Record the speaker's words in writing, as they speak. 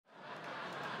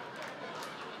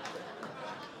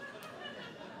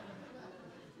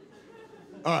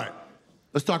All right,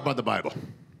 let's talk about the Bible.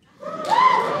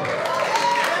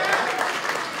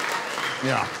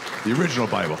 Yeah, the original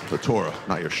Bible, the Torah,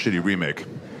 not your shitty remake.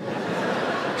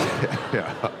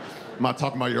 Yeah, I'm not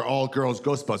talking about your all-girls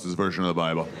Ghostbusters version of the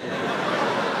Bible.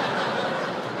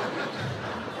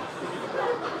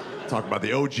 Talk about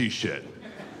the OG shit.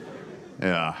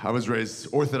 Yeah, I was raised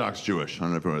Orthodox Jewish. I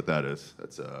don't know if you know what that is.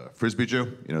 That's a Frisbee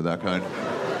Jew, you know, that kind.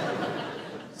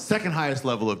 Second highest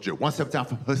level of Jew. One step down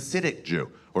from Hasidic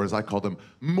Jew, or as I call them,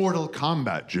 Mortal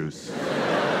Kombat Jews.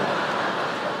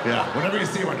 Yeah, whenever you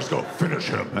see one, just go, finish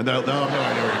him. And they'll have no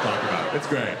idea what you're talking about. It's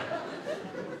great.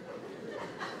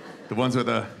 The ones with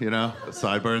the, you know, the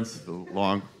sideburns,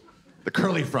 the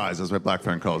curly fries, as my black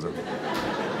friend calls them.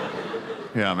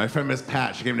 Yeah, my friend Miss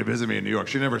Pat, she came to visit me in New York.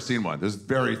 She'd never seen one. There's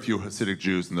very few Hasidic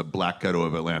Jews in the black ghetto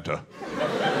of Atlanta.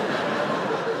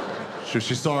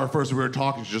 She saw her first when we were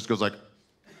talking, she just goes like...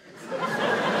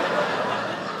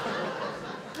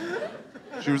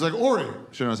 She was like, Ori.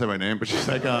 She didn't say my name, but she's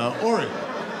like, Ori,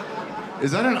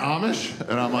 is that an Amish?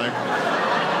 And I'm like,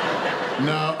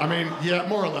 no, I mean, yeah,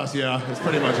 more or less, yeah. It's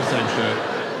pretty much the same shit.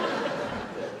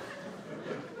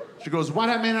 She goes, why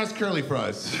that man has curly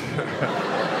fries?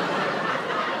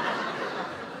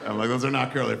 I'm like, those are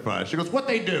not curly fries. She goes, what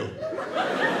they do?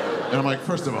 And I'm like,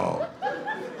 first of all,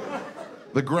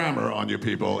 the grammar on you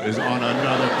people is on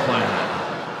another planet.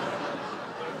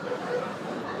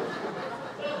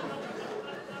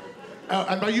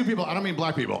 And by you people, I don't mean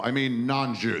black people, I mean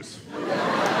non-Jews.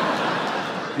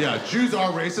 Yeah, Jews are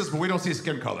racist, but we don't see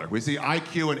skin color. We see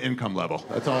IQ and income level.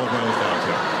 That's all it boils down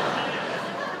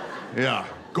to. Yeah,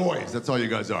 goys, that's all you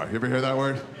guys are. You ever hear that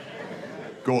word?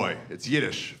 Goy. It's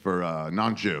Yiddish for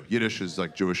non-Jew. Yiddish is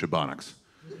like Jewish Ebonics.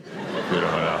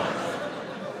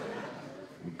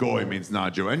 Goy means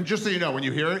non-Jew. And just so you know, when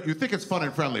you hear it, you think it's fun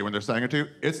and friendly when they're saying it to you.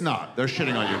 It's not. They're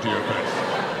shitting on you to your face.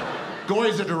 Goy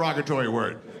is a derogatory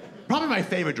word. Probably my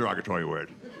favorite derogatory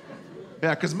word.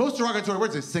 Yeah, because most derogatory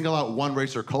words, they single out one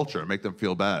race or culture and make them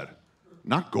feel bad.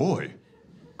 Not goy.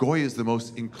 Goy is the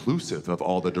most inclusive of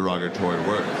all the derogatory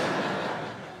words.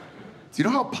 Do you know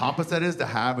how pompous that is to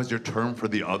have as your term for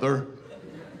the other?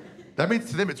 That means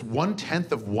to them it's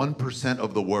 0.1%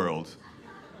 of the world.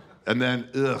 And then,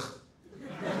 ugh.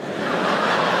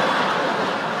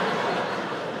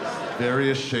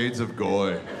 Various shades of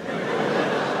goy.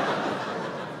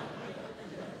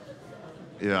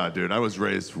 Yeah, dude, I was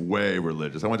raised way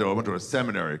religious. I went to a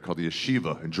seminary called the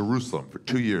Yeshiva in Jerusalem for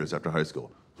 2 years after high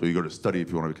school. So you go to study if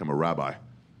you want to become a rabbi.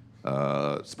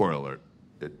 Spoiler alert,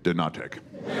 it did not take.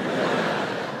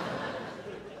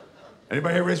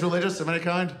 Anybody here raised religious of any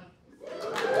kind?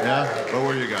 Yeah? What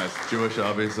were you guys? Jewish,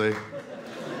 obviously.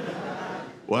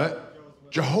 What?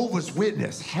 Jehovah's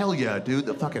Witness. Hell yeah, dude.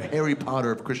 The fucking Harry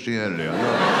Potter of Christianity. I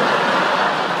love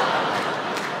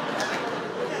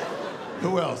it.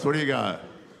 Who else? What do you got?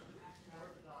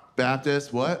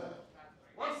 Baptist, what?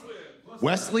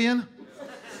 Wesleyan?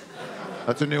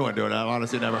 That's a new one, dude. I've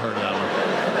honestly never heard of that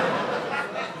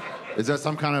one. Is that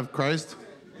some kind of Christ?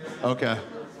 Okay.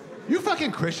 You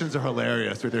fucking Christians are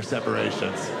hilarious with your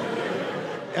separations.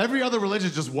 Every other religion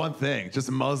is just one thing. Just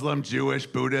Muslim, Jewish,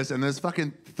 Buddhist, and there's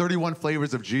fucking 31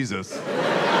 flavors of Jesus.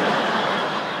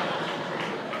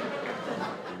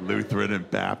 Lutheran and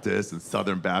Baptist and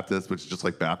Southern Baptist, which is just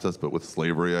like Baptist, but with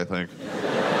slavery, I think.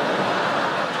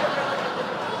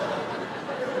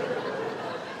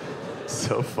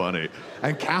 So funny.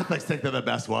 And Catholics think they're the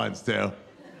best ones, too.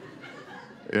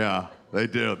 Yeah, they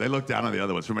do. They look down on the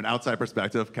other ones. From an outside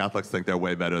perspective, Catholics think they're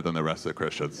way better than the rest of the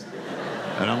Christians.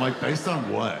 And I'm like, based on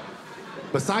what?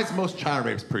 Besides most child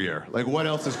rapes per year, like what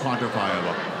else is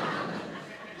quantifiable?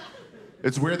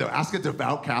 It's weird though, ask a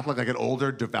devout Catholic, like an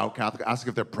older devout Catholic, ask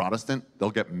if they're Protestant, they'll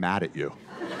get mad at you.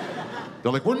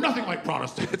 They're like, we're nothing like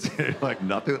Protestants. You're like,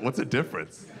 nothing, what's the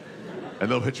difference? And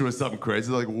they'll hit you with something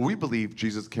crazy, they're like, well, we believe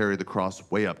Jesus carried the cross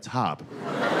way up top.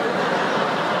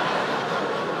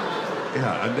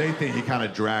 Yeah, and they think he kind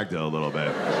of dragged it a little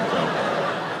bit. So,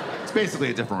 it's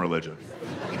basically a different religion.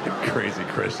 Crazy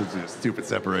Christians with stupid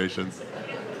separations.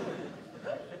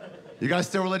 You guys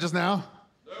still religious now?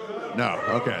 No,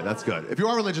 okay, that's good. If you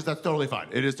are religious, that's totally fine.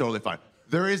 It is totally fine.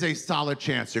 There is a solid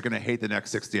chance you're gonna hate the next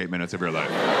 68 minutes of your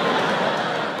life.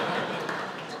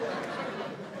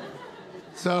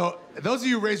 So, those of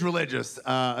you raised religious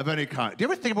of any kind, do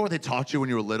you ever think about what they taught you when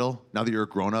you were little, now that you're a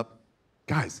grown-up?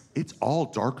 Guys, it's all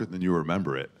darker than you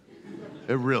remember it.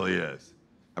 It really is.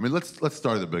 I mean, let's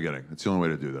start at the beginning. It's the only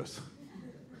way to do this.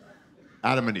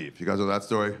 Adam and Eve, you guys know that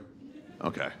story?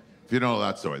 Okay. If you don't know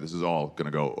that story, this is all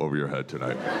gonna go over your head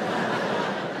tonight.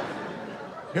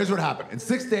 Here's what happened. In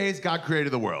 6 days, God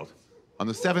created the world. On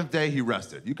the seventh day, he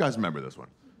rested. You guys remember this one.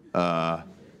 And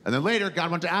then later,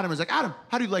 God went to Adam and was like, Adam,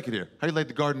 how do you like it here? How do you like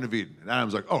the Garden of Eden? And Adam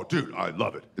was like, oh, dude, I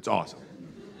love it. It's awesome.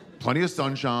 Plenty of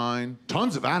sunshine,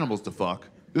 tons of animals to fuck.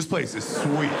 This place is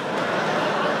sweet.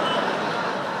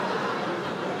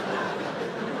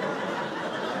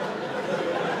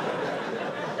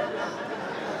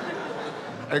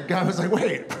 And God was like,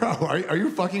 wait, bro, are you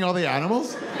fucking all the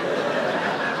animals?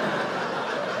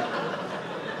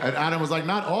 And Adam was like,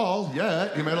 not all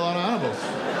yet. You made a lot of animals.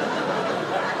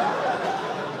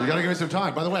 You gotta give me some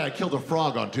time. By the way, I killed a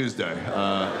frog on Tuesday.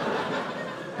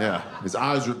 Yeah, his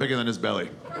eyes were bigger than his belly.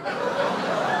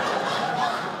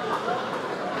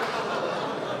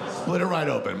 Split it right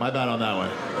open. My bad on that one.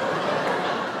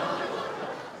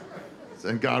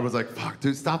 And God was like, fuck,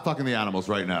 dude, stop fucking the animals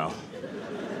right now.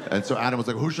 And so Adam was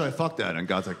like, who should I fuck then? And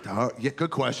God's like, oh, yeah,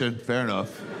 good question, fair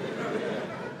enough.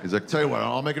 He's like, tell you what,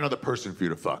 I'll make another person for you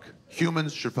to fuck.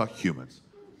 Humans should fuck humans.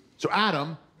 So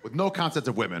Adam, with no concept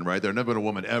of women, right? There had never been a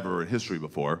woman ever in history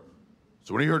before.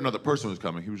 So when he heard another person was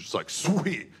coming, he was just like,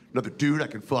 sweet, another dude I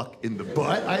can fuck in the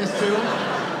butt, I assume.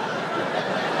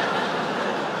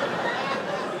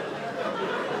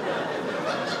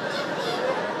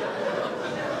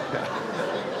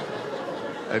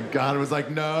 Yeah. And God was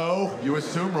like, no, you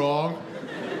assume wrong.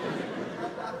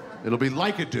 It'll be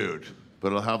like a dude, but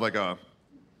it'll have like a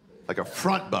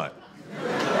front butt.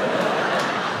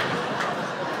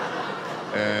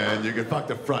 And you can fuck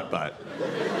the front butt.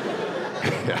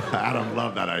 Yeah, Adam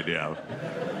loved that idea.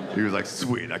 He was like,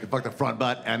 sweet, I can fuck the front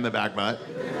butt and the back butt.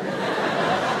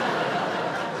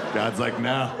 God's like,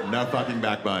 no fucking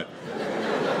back butt.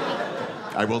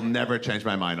 I will never change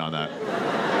my mind on that.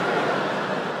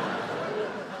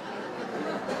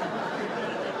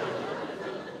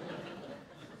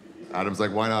 Adam's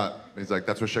like, why not? He's like,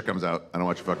 that's where shit comes out. I don't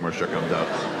want you fucking where shit comes out.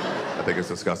 I think it's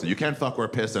disgusting. You can fuck where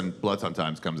piss and blood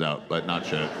sometimes comes out, but not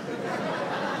shit.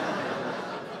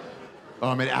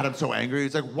 Oh, it made Adam so angry.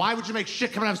 He's like, why would you make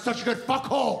shit come out of such a good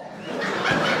fuckhole?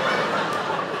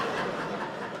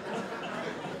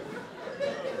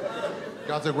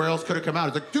 God's like, where else could it come out?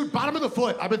 He's like, dude, bottom of the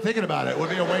foot. I've been thinking about it. It would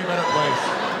be a way better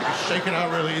place. You can shake it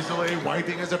out really easily.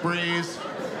 Wiping is a breeze.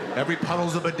 Every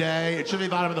puddle's a bidet. It should be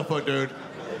bottom of the foot, dude.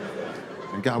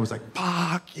 And God was like,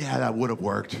 fuck, yeah, that would have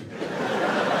worked.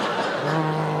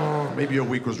 Oh, maybe a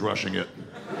week was rushing it.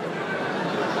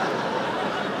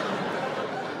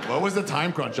 What was the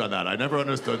time crunch on that? I never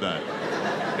understood that.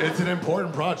 It's an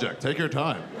important project. Take your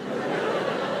time.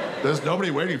 There's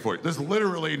nobody waiting for you. There's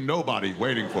literally nobody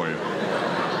waiting for you.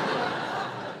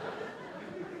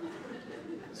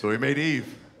 So he made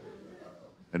Eve.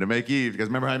 And to make Eve, you guys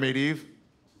remember how I made Eve?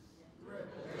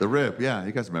 The rib, yeah,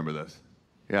 you guys remember this.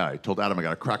 Yeah, I told Adam I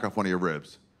gotta crack off one of your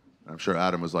ribs. I'm sure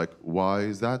Adam was like, why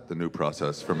is that the new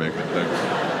process for making things?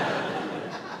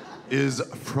 Is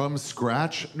from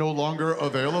scratch no longer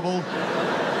available?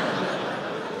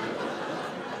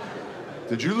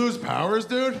 Did you lose powers,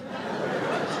 dude?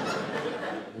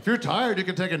 If you're tired, you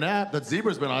can take a nap. That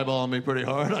zebra's been eyeballing me pretty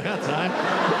hard. I got time.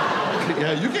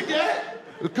 Yeah, you can get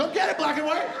it. Come get it, black and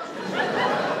white.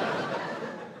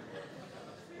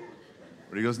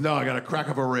 But he goes, no, I gotta crack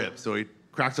off a rib. So he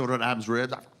cracks open Adam's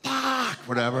ribs. Fuck,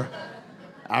 whatever.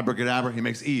 Abracadabra, he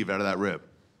makes Eve out of that rib.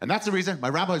 And that's the reason, my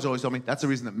rabbis always told me, that's the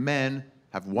reason that men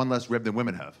have one less rib than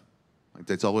women have. Like,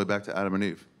 dates all the way back to Adam and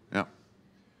Eve. Yeah.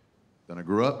 Then I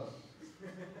grew up,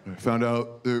 and I found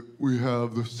out that we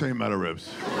have the same amount of ribs.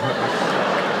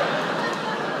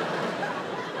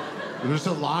 There's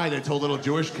a lie they told little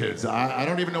Jewish kids. I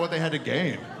don't even know what they had to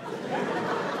gain.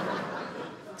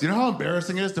 Do you know how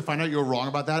embarrassing it is to find out you were wrong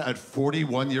about that at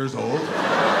 41 years old?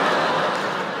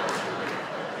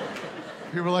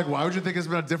 People are like, why would you think it's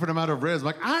been a different amount of ribs? I'm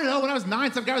like, I don't know, when I was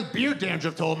 9, some guy with beard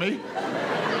dandruff told me.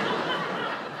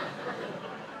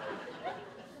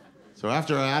 So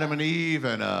after Adam and Eve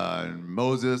and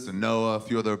Moses and Noah, a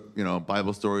few other,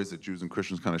 Bible stories that Jews and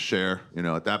Christians kind of share,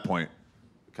 at that point,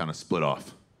 we kind of split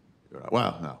off.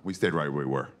 Well, no, we stayed right where we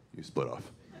were. You split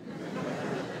off.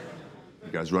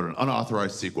 You guys wrote an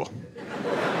unauthorized sequel.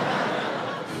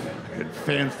 In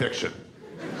fan fiction.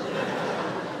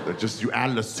 That just, you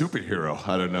added a superhero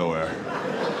out of nowhere.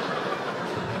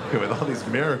 With all these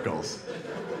miracles.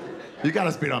 You got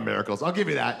us beat on miracles. I'll give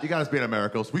you that. You got us beat on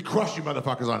miracles. We crush you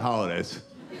motherfuckers on holidays.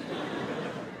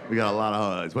 We got a lot of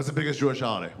holidays. What's the biggest Jewish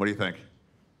holiday? What do you think?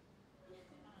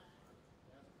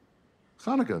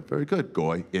 Hanukkah. Very good.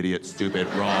 Goy. Idiot. Stupid.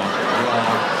 Wrong.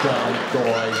 Dumb.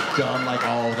 Goy. Dumb like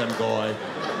all of them. Goy.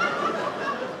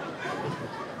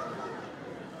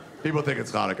 People think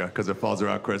it's Hanukkah because it falls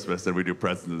around Christmas and we do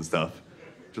presents and stuff.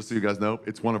 Just so you guys know,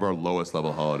 it's one of our lowest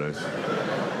level holidays.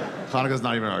 Hanukkah's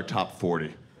not even in our top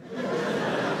 40.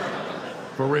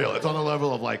 For real, it's on the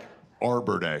level of like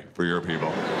Arbor Day for your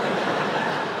people.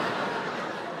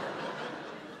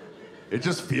 It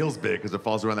just feels big because it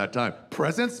falls around that time.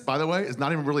 Presents, by the way, is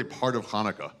not even really part of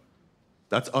Hanukkah.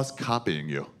 That's us copying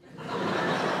you.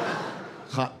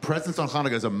 Presents on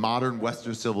Hanukkah is a modern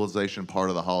Western civilization part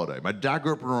of the holiday. My dad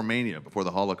grew up in Romania before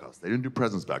the Holocaust. They didn't do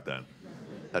presents back then.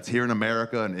 That's here in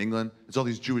America and England. It's all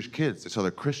these Jewish kids. They saw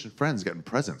their Christian friends getting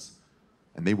presents,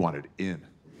 and they wanted in.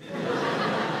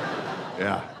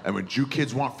 Yeah, and when Jew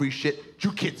kids want free shit,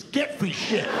 Jew kids get free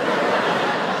shit.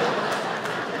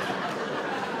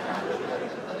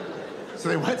 So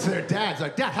they went to their dads,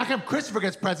 like, Dad, how come Christopher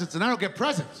gets presents and I don't get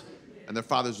presents? And their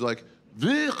fathers were like, you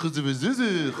know,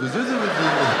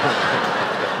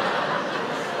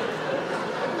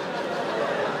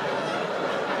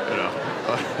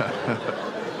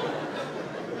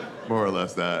 more or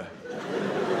less that.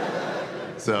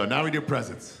 So now we do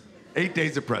presents. 8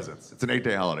 days of presents. It's an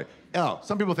 8-day holiday. Oh,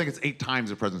 some people think it's 8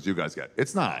 times the presents you guys get.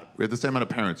 It's not. We have the same amount of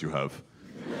parents you have.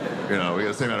 You know, we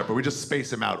have the same amount, but we just space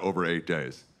them out over 8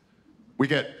 days. We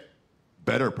get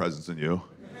better presents than you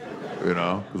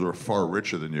know, because we're far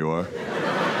richer than you are.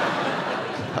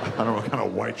 I don't know what kind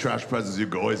of white trash presents you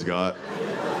always got.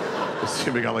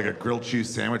 We got like a grilled cheese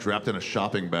sandwich wrapped in a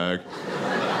shopping bag.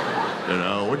 You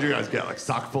know, what'd you guys get? Like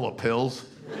sock full of pills?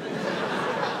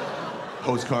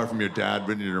 Postcard from your dad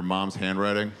written in your mom's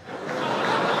handwriting?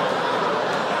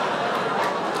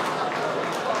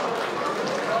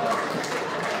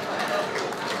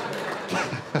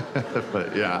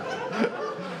 But yeah,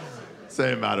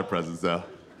 same amount of presents though.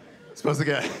 You're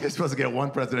supposed to get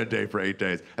 1 present a day for 8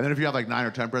 days, and then if you have like 9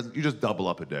 or 10 presents, you just double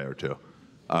up a day or 2.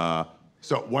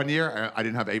 So one year I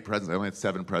didn't have 8 presents. I only had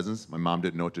 7 presents. My mom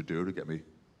didn't know what to do to get me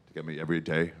every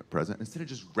day a present. Instead of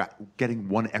just getting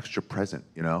 1 extra present,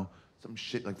 you know, some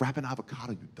shit like wrap an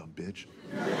avocado, you dumb bitch.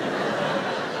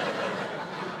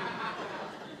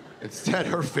 Instead,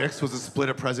 her fix was to split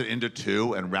a present into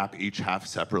 2 and wrap each half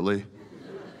separately.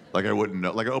 Like I wouldn't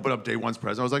know. Like I opened up day 1's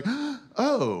present, I was like,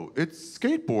 oh, it's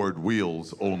skateboard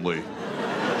wheels only.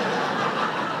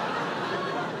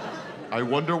 I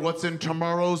wonder what's in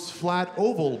tomorrow's flat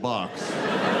oval box.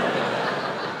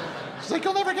 She's like,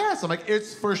 you'll never guess. I'm like,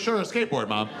 it's for sure a skateboard,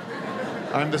 Mom.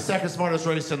 I'm the 2nd smartest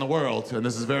race in the world, and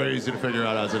this is very easy to figure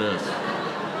out as it is.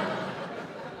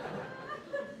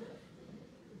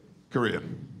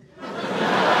 Korean.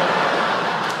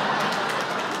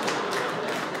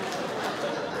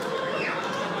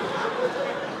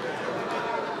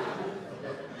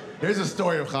 Here's a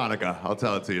story of Hanukkah. I'll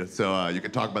tell it to you. So you can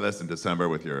talk about this in December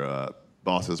with your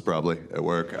bosses, probably, at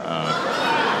work.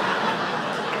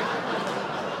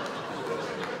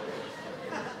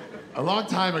 A long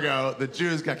time ago, the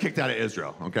Jews got kicked out of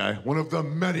Israel, okay? One of the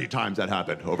many times that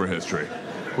happened over history.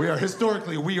 We are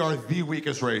the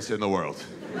weakest race in the world.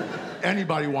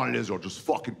 Anybody who wanted Israel just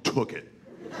fucking took it.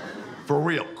 For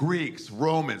real. Greeks,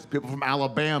 Romans, people from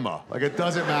Alabama. Like, it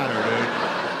doesn't matter, dude.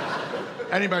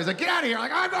 Anybody's like, get out of here.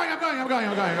 Like, I'm going.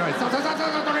 Stop,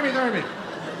 don't hit me.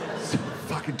 So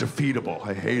fucking defeatable.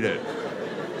 I hate it.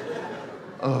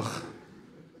 Ugh.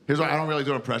 Here's why I don't really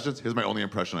do impressions. Here's my only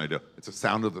impression I do. It's the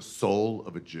sound of the soul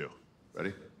of a Jew.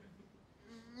 Ready?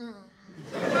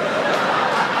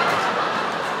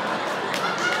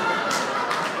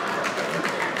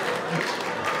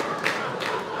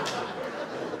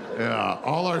 Yeah,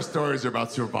 all our stories are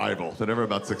about survival. They're never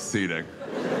about succeeding.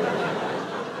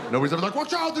 Nobody's ever like,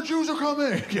 watch out, the Jews are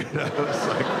coming! You know, it's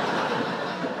like...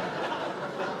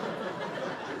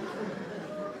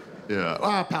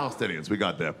 Yeah, Palestinians, we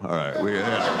got them. All right,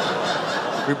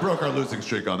 we broke our losing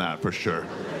streak on that, for sure.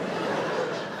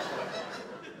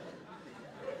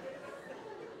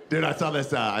 Dude, I saw this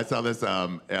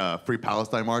Free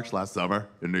Palestine march last summer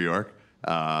in New York.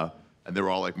 And they were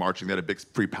all like marching. They had a big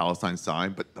Free Palestine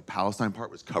sign, but the Palestine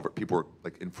part was covered. People were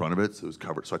like in front of it, so it was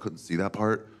covered, so I couldn't see that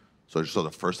part. So I just saw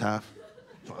the first half.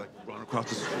 So I like run across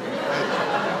the street.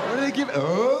 What did they give?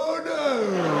 Oh no!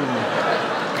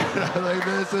 Like,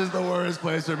 this is the worst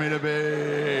place for me to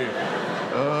be.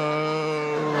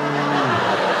 Oh.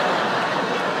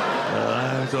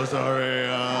 I'm so sorry.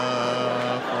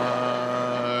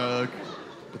 Fuck.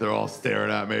 But they're all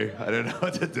staring at me. I didn't know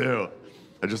what to do.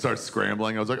 I just started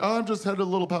scrambling. I was like, oh, I'm just headed to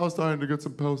Little Palestine to get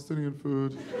some Palestinian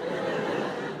food.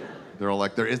 They're all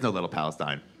like, there is no Little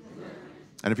Palestine.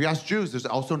 And if you ask Jews, there's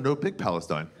also no Big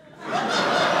Palestine.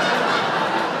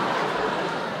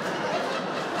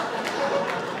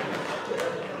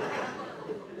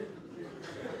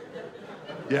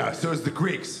 Yeah, so it's the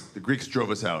Greeks. The Greeks drove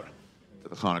us out to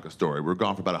the Hanukkah story. We were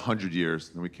gone for about 100 years,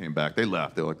 and then we came back. They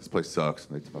left. They were like, this place sucks,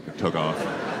 and they fucking took off.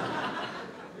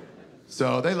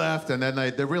 So they left, and then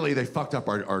they fucked up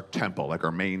our temple, like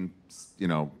our main,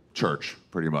 church,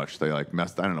 pretty much. They like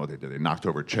messed. I don't know what they did. They knocked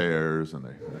over chairs, and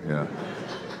they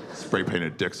spray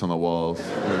painted dicks on the walls.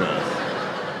 Who knows?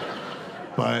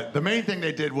 But the main thing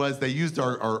they did was they used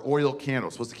our oil candle,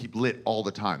 supposed to keep lit all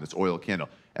the time, this oil candle.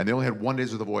 And they only had 1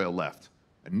 day's worth of oil left.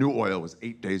 And new oil was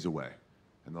 8 days away.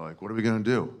 And they're like, what are we gonna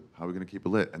do? How are we gonna keep it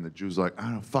lit? And the Jews are like, I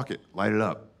don't know, fuck it, light it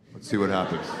up. Let's see what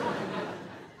happens.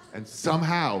 And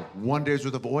somehow, 1 day's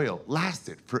worth of oil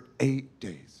lasted for 8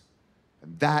 days.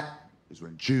 And that is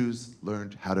when Jews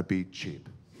learned how to be cheap.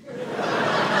 It's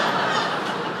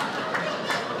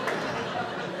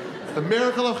the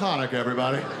miracle of Hanukkah,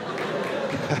 everybody.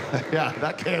 Yeah,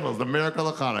 that candle's the miracle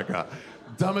of Hanukkah.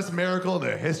 Dumbest miracle in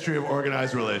the history of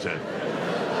organized religion.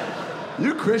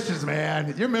 You Christians,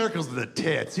 man, your miracles are the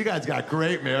tits. You guys got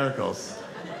great miracles.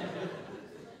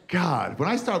 God,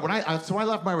 so I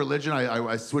left my religion,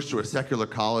 I switched to a secular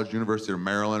college, University of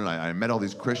Maryland, and I met all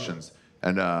these Christians,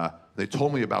 and they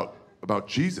told me about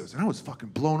Jesus, and I was fucking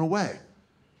blown away.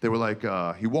 They were like,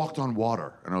 he walked on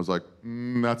water, and I was like,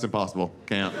 that's impossible,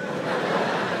 can't.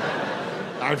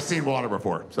 I've seen water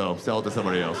before, so sell it to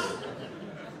somebody else.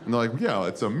 And they're like, yeah,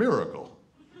 it's a miracle.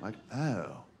 I'm like,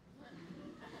 oh.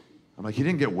 I'm like, he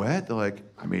didn't get wet? They're like,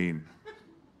 I mean,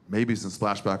 maybe some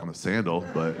splashback on the sandal,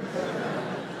 but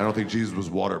I don't think Jesus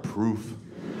was waterproof.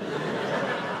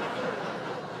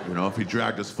 If he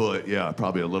dragged his foot, yeah,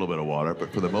 probably a little bit of water,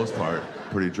 but for the most part,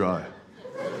 pretty dry.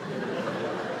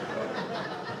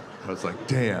 I was like,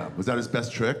 damn, was that his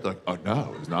best trick? They're like, oh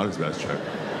no, it was not his best trick.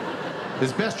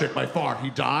 His best trick by far,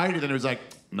 he died, and then he was like,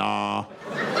 nah.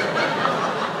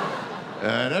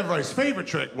 And everybody's favorite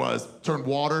trick was turn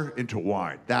water into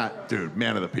wine. That, dude,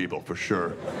 man of the people, for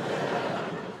sure.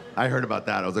 I heard about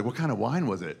that. I was like, what kind of wine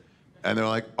was it? And they're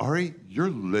like, Ari, you're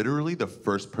literally the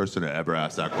first person to ever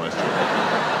ask that question.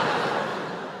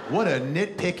 What a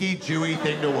nitpicky Jewy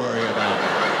thing to worry about.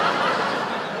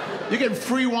 You're getting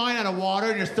free wine out of water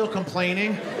and you're still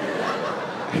complaining?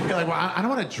 You're like, well, I don't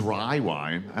want a dry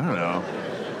wine. I don't know.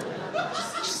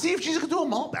 Just see if Jesus can do a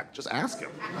Malbec. Just ask him.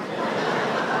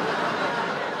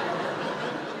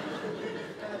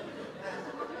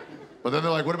 But then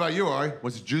they're like, what about you, Ari?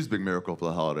 What's the Jews' big miracle for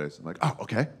the holidays? I'm like, oh,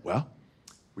 okay, well,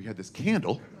 we had this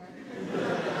candle,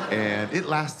 and it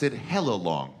lasted hella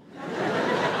long.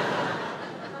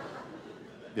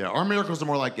 Yeah, our miracles are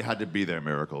more like you had to be there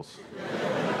miracles.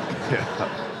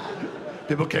 Yeah.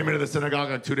 People came into the synagogue,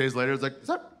 and 2 days later, it's like, is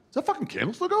that fucking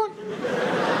candle still going?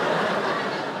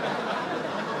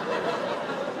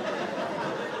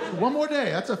 One more day,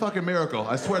 that's a fucking miracle.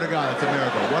 I swear to God, that's a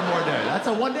miracle. One more day. That's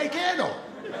a one-day candle.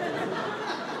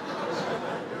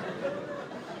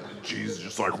 And Jesus is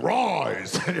just like,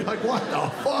 rise. And you're like, what the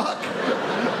fuck?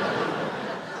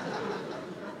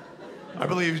 I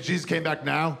believe if Jesus came back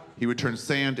now, he would turn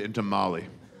sand into Molly.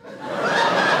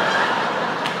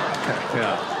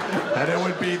 Yeah. And it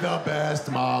would be the best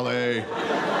Molly.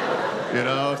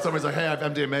 If somebody's like, hey, I have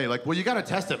MDMA, like, well, you gotta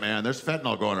test it, man. There's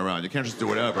fentanyl going around. You can't just do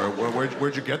whatever.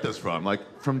 Where'd you get this from?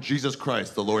 Like, from Jesus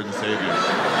Christ, the Lord and Savior.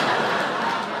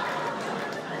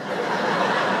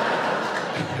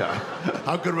 Yeah.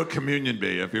 How good would communion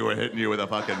be if he were hitting you with a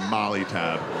fucking Molly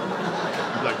tab?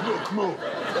 You'd be like, move.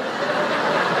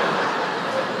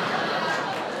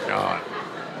 God.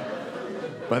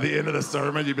 By the end of the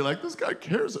sermon, you'd be like, this guy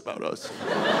cares about us.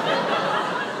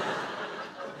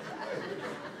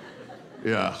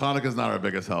 Yeah, Hanukkah's not our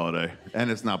biggest holiday, and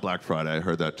it's not Black Friday. I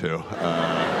heard that too.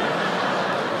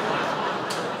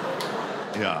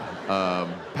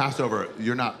 Passover.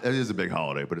 It is a big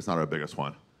holiday, but it's not our biggest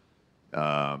one.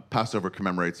 Passover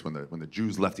commemorates when the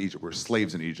Jews left Egypt. We were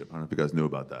slaves in Egypt. I don't know if you guys knew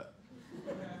about that.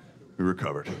 We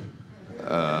recovered.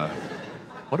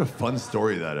 What a fun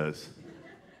story that is.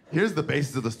 Here's the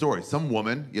basis of the story. Some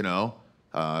woman,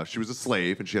 she was a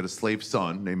slave, and she had a slave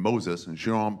son named Moses, and she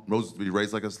didn't want Moses to be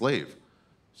raised like a slave.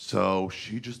 So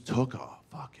she just took a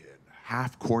fucking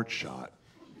half-court shot.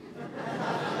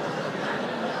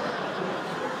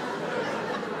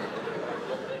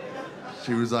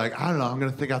 She was like, I don't know, I'm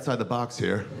gonna think outside the box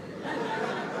here.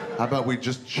 How about we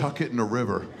just chuck it in a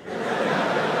river?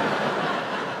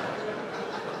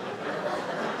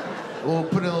 We'll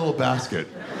put it in a little basket.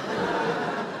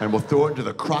 And we'll throw it into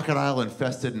the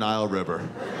crocodile-infested Nile River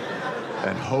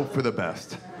and hope for the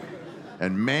best.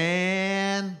 And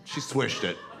man, she swished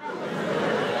it.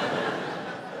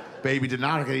 Baby did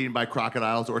not get eaten by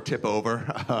crocodiles or tip over.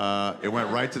 It went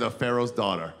right to the Pharaoh's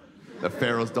daughter. The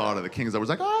Pharaoh's daughter, the king's daughter, was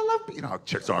like, oh, I love, how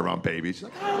chicks are around babies. She's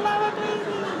like, I love a baby.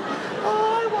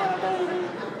 Oh, I want a baby.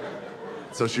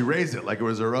 So she raised it like it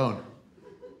was her own.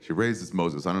 She raised this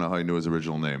Moses. I don't know how he knew his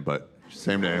original name, but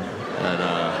Same name. And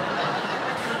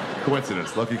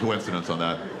coincidence, lucky coincidence on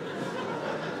that.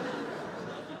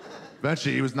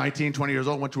 Eventually, he was 19, 20 years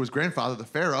old, went to his grandfather, the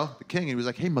pharaoh, the king, and he was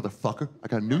like, hey, motherfucker, I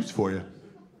got news for you.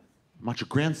 I want your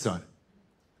grandson.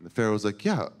 And the pharaoh was like,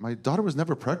 yeah, my daughter was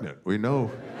never pregnant. We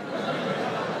know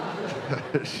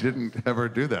she didn't ever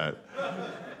do that.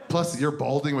 Plus, you're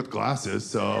balding with glasses,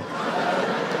 so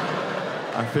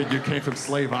I think you came from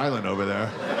Slave Island over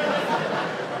there.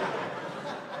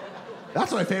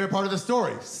 That's my favorite part of the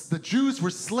story. The Jews were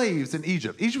slaves in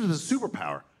Egypt. Egypt was a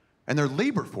superpower, and their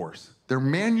labor force, their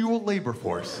manual labor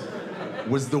force,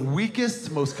 was the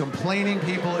weakest, most complaining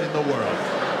people in the world.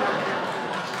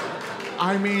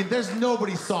 I mean, there's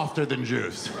nobody softer than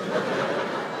Jews.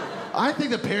 I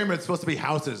think the pyramid's supposed to be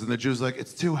houses, and the Jews are like,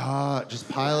 it's too hot, just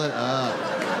pile it up.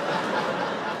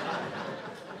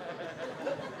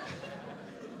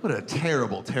 What a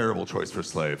terrible, terrible choice for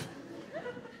slave.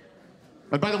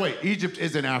 And by the way, Egypt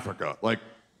is in Africa. Like,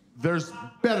 there's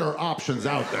better options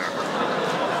out there.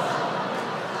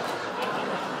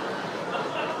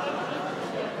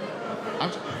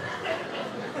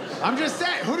 I'm just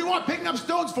saying, who do you want picking up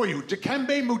stones for you?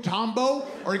 Dikembe Mutombo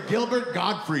or Gilbert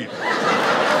Gottfried?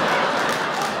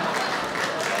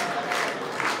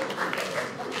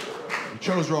 You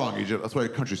chose wrong, Egypt. That's why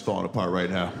your country's falling apart right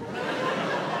now.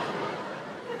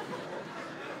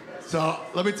 So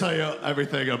let me tell you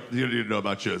everything you need to know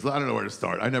about Jews. I don't know where to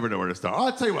start. I never know where to start.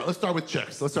 I'll tell you what, let's start with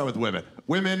chicks. Let's start with women.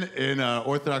 Women in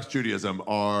Orthodox Judaism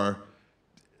are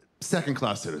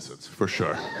second-class citizens, for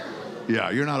sure. Yeah,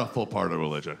 you're not a full part of the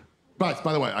religion. But,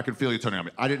 by the way, I can feel you turning on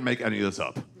me. I didn't make any of this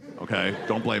up, okay?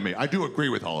 Don't blame me. I do agree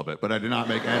with all of it, but I did not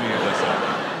make any of this up.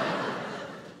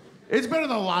 It's better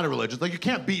than a lot of religions. Like, you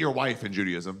can't beat your wife in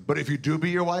Judaism, but if you do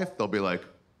beat your wife, they'll be like,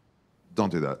 don't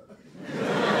do that.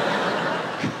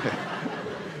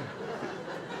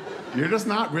 You're just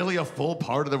not really a full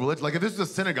part of the religion. Like, if this is a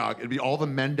synagogue, it'd be all the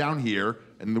men down here,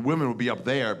 and the women would be up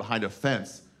there behind a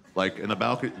fence, like in the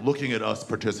balcony, looking at us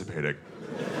participating.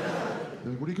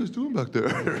 Like, what are you guys doing back there?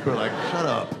 We're like, shut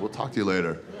up. We'll talk to you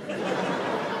later.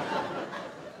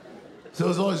 So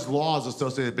there's all these laws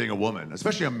associated with being a woman,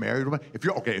 especially a married woman. If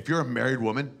you're a married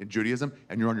woman in Judaism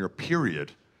and you're on your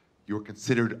period, you're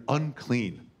considered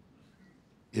unclean.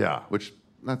 Yeah, which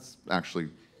that's actually.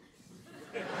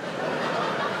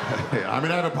 I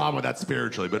mean, I have a problem with that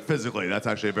spiritually, but physically, that's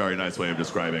actually a very nice way of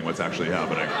describing what's actually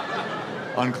happening.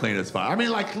 Unclean is fine. I mean,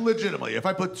 like, legitimately, if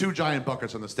I put two giant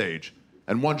buckets on the stage,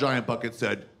 and one giant bucket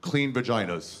said, clean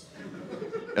vaginas,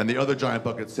 and the other giant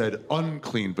bucket said,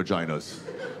 unclean vaginas,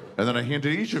 and then I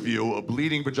handed each of you a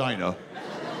bleeding vagina,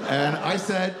 and I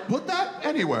said, put that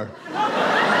anywhere.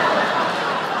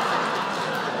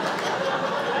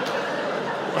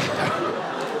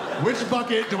 Which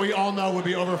bucket do we all know would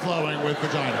be overflowing with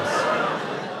vaginas?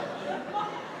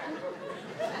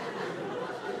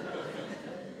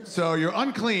 So you're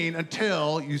unclean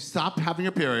until you stop having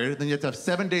a period, then you have to have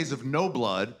 7 days of no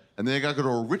blood, and then you gotta go to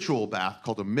a ritual bath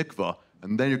called a mikvah,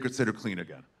 and then you're considered clean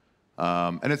again.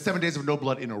 And it's 7 days of no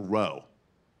blood in a row.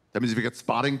 That means if you get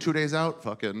spotting 2 days out,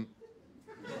 fucking,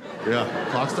 yeah,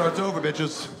 clock starts over,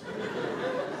 bitches.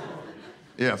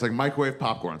 Yeah, it's like microwave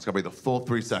popcorn. It's gotta be the full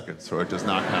 3 seconds, or it does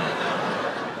not count.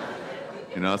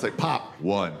 You know, it's like pop,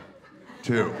 1,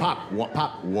 2, pop, 1,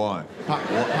 pop, 1, pop,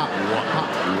 1, pop, 1, pop,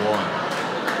 1,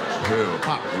 2,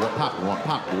 pop, 1, pop, 1,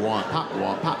 pop, 1, pop,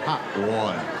 1, pop, pop,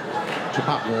 1, 2,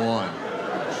 pop, 1,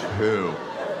 2,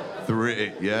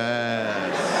 3,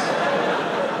 yes.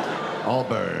 All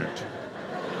burned.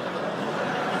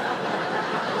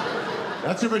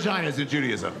 That's your vaginas in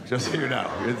Judaism, just so you know.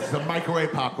 It's the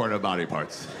microwave popcorn of body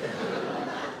parts.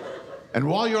 And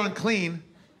while you're unclean,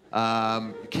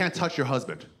 you can't touch your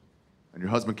husband. And your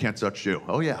husband can't touch you.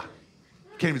 Oh, yeah.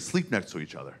 You can't even sleep next to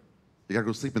each other. You gotta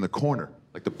go sleep in the corner,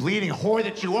 like the bleeding whore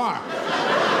that you are.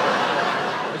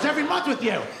 It's every month with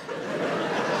you.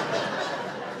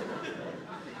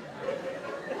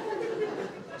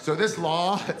 So this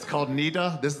law, it's called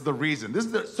Nida. This is the reason.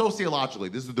 Sociologically,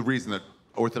 this is the reason that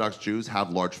Orthodox Jews have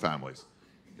large families.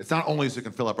 It's not only so you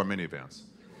can fill up our minivans.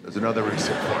 There's another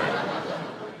reason for it.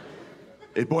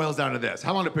 It boils down to this.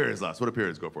 How long do periods last? What do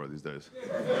periods go for these days?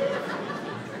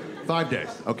 5 days,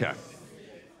 okay.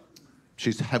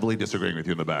 She's heavily disagreeing with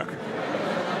you in the back.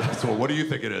 So what do you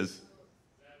think it is?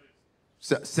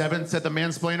 7, said the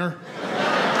mansplainer?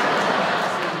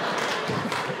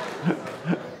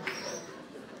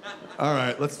 All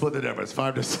right, let's split the difference.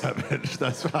 5 to 7.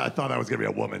 That's I thought that was gonna be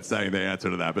a woman saying the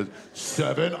answer to that, but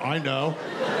 7, I know.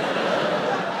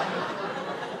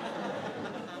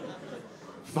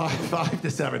 5 to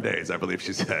 7 days, I believe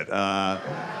she said.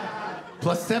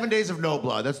 Plus 7 days of no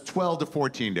blood. That's 12 to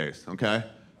 14 days, okay?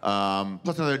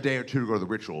 Plus another day or two to go to the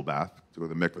ritual bath, to go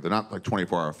to the mikveh. They're not like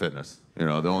 24-hour fitness. You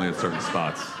know, they're only in certain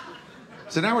spots.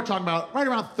 So now we're talking about right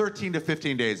around 13 to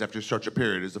 15 days after you start your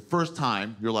period is the first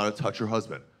time you're allowed to touch your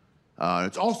husband.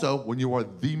 It's also when you are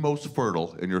the most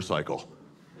fertile in your cycle.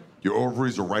 Your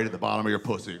ovaries are right at the bottom of your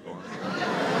pussy.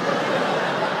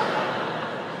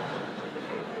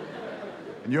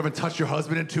 And you haven't touched your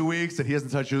husband in 2 weeks, and he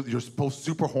hasn't touched you. You're both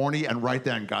super horny, and right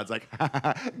then, God's like,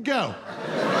 go.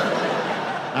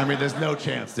 I mean, there's no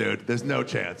chance, dude. There's no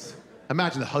chance.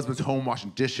 Imagine the husband's home washing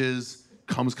dishes,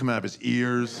 cum's coming out of his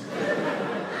ears.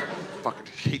 Fucking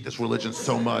hate this religion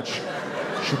so much.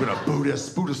 Should've been a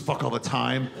Buddhist. Buddhists fuck all the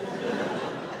time.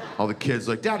 All the kids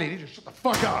like, Daddy, you need to shut the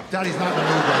fuck up. Daddy's not in the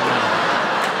mood right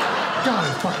now. God,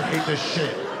 I fucking hate this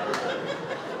shit.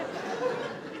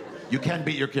 You can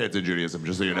beat your kids in Judaism,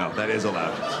 just so you know. That is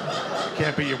allowed. You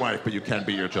can't beat your wife, but you can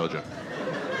beat your children.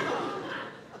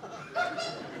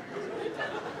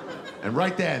 And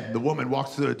right then, the woman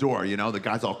walks through the door, you know, the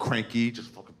guy's all cranky, just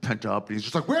fucking pent up. He's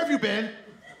just like, where have you been?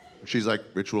 And she's like,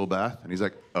 ritual bath. And he's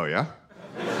like, oh, yeah?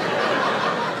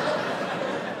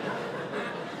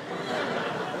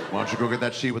 Why don't you go get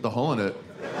that sheet with the hole in it?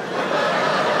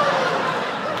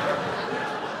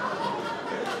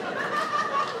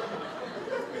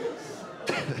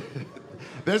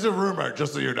 There's a rumor,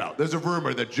 just so you know, there's a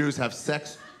rumor that Jews have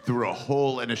sex through a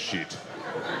hole in a sheet.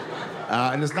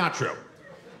 And it's not true.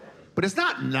 But it's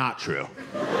not true.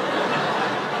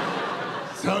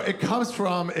 So it comes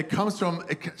from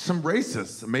some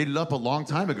racists made it up a long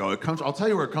time ago. I'll tell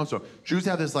you where it comes from. Jews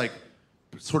have this like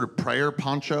sort of prayer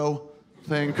poncho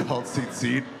thing called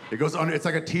tzitzit. It goes under, it's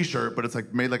like a t-shirt, but it's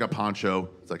like made like a poncho.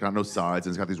 It's like got no sides,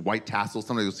 and it's got these white tassels.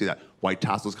 Sometimes you'll see that white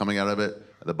tassels coming out of it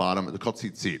at the bottom. They're called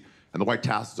tzitzit. And the white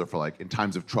tassels are for like, in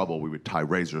times of trouble, we would tie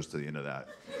razors to the end of that.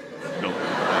 You know,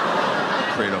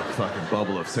 create a fucking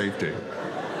bubble of safety.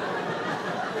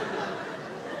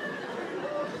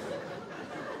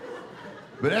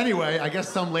 But anyway, I guess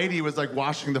some lady was like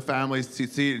washing the family's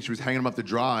tzitzit and she was hanging them up to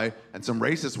dry, and some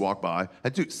racists walked by.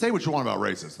 And dude, say what you want about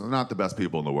racists. They're not the best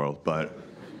people in the world, but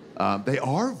they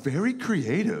are very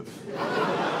creative.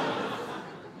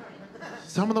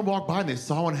 Some of them walked by and they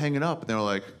saw one hanging up and they were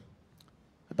like,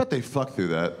 I bet they fucked through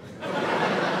that.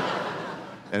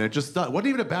 And it just wasn't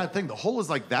even a bad thing. The hole is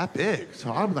like that big. So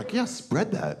I'm like, yeah,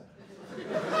 spread that.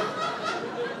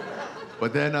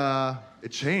 But then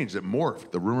it changed, it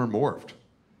morphed, the rumor morphed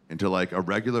into like a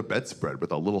regular bedspread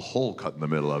with a little hole cut in the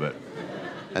middle of it.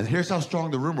 And here's how strong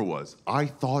the rumor was. I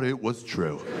thought it was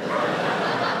true.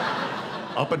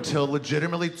 Up until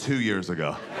legitimately 2 years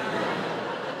ago.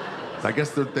 So I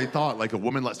guess they thought like a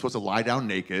woman supposed to lie down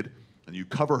naked, and you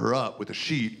cover her up with a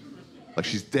sheet like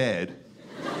she's dead,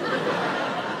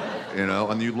 you know,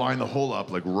 and you line the hole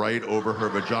up like right over her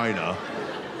vagina,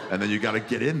 and then you gotta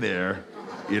get in there,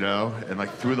 you know, and like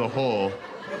through the hole.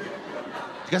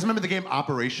 You guys remember the game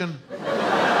Operation?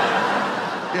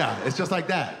 Yeah, it's just like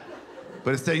that.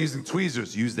 But instead of using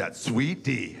tweezers, use that sweet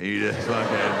D. And you just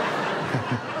fucking...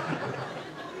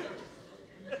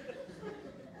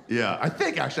 Yeah, I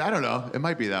think actually, I don't know. It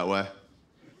might be that way.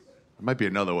 It might be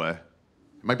another way.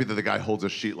 It might be that the guy holds a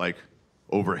sheet like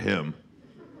over him,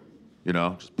 you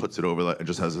know, just puts it over and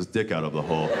just has his dick out of the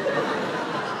hole.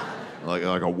 like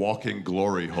a walking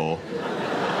glory hole.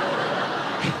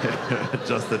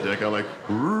 Just the dick. I'm like,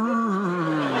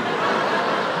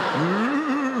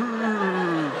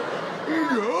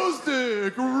 ghost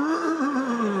dick,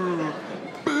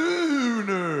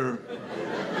 booner.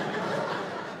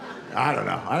 I don't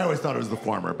know. I always thought it was the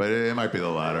former, but it might be the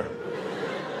latter.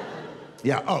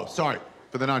 Yeah, oh, sorry,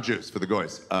 for the non-Jews, for the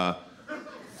goys.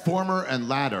 Former and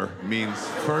latter means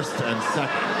first and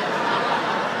second.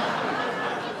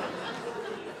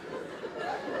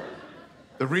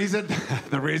 The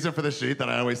reason for the sheet that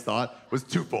I always thought was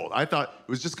twofold. I thought it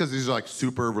was just because these are like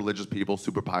super religious people,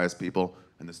 super pious people,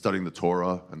 and they're studying the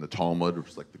Torah and the Talmud, which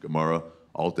is like the Gemara,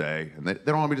 all day, and they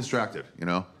don't want to be distracted, you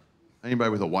know?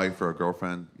 Anybody with a wife or a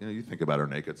girlfriend, you know, you think about her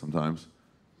naked sometimes.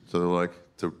 So they're like,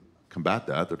 to combat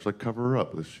that, they're just like, cover her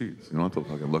up with sheets. You don't have to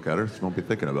fucking look at her, just don't be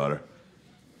thinking about her.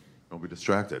 Don't be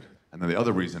distracted. And then the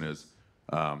other reason is,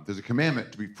 there's a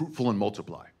commandment to be fruitful and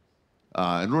multiply.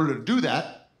 In order to do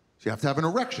that, you have to have an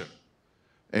erection.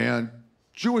 And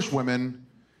Jewish women...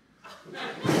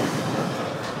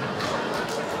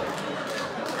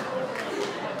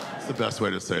 It's the best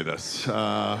way to say this.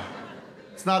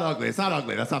 It's not ugly, it's not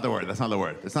ugly, that's not the word, that's not the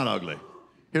word. It's not ugly.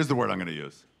 Here's the word I'm gonna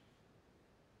use.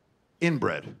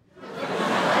 Inbred.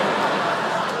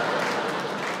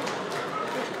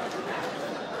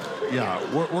 Yeah,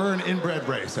 we're an inbred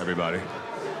race, everybody.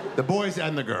 The boys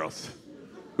and the girls.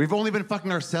 We've only been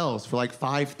fucking ourselves for like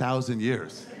 5,000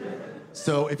 years.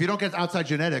 So if you don't get outside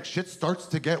genetics, shit starts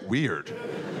to get weird.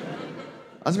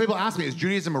 Other people ask me, is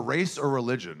Judaism a race or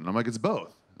religion? And I'm like, it's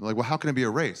both. They're like, well, how can it be a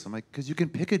race? I'm like, because you can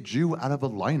pick a Jew out of a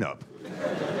lineup.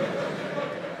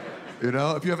 You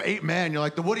know, if you have 8 men, you're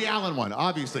like, the Woody Allen one,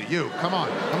 obviously, you. Come on,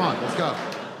 let's go.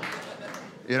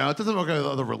 You know, it doesn't work with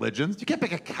other religions. You can't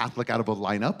pick a Catholic out of a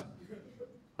lineup.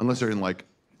 Unless you're in, like,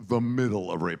 the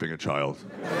middle of raping a child.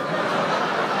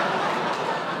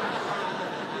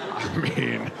 I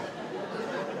mean,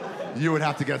 you would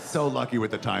have to get so lucky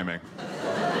with the timing.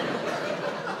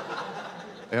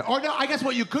 Yeah. Or no, I guess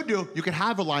what you could do, you could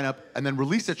have a lineup and then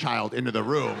release a child into the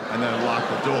room and then lock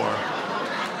the door.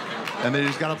 And then you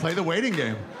just gotta play the waiting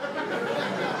game.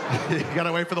 You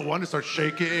gotta wait for the one to start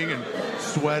shaking and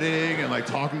sweating and like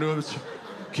talking to him.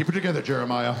 Keep it together,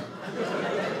 Jeremiah.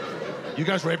 You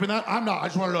guys raping that? I'm not. I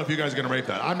just wanna know if you guys are gonna rape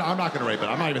that. I'm not gonna rape it.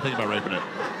 I'm not even thinking about raping it.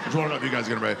 I just wanna know if you guys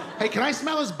are gonna rape it. Hey, can I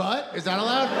smell his butt? Is that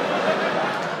allowed?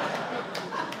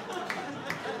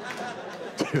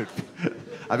 Dude.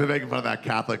 I've been making fun of that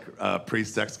Catholic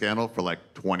priest sex scandal for like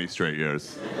 20 straight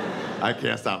years. I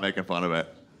can't stop making fun of it.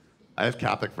 I have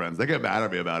Catholic friends. They get mad at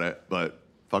me about it, but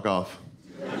fuck off.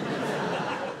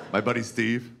 My buddy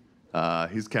Steve,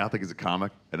 he's Catholic, he's a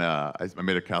comic, and I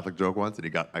made a Catholic joke once, and I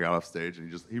got off stage,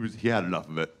 and he had enough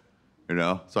of it, you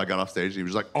know? So I got off stage, and he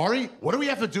was like, Ari, what do we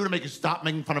have to do to make you stop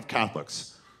making fun of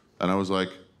Catholics? And I was like,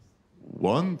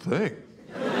 one thing.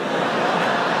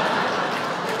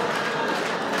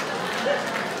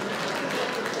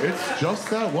 It's just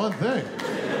that one thing.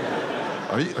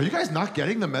 Are you guys not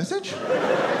getting the message?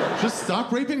 Just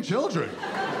stop raping children.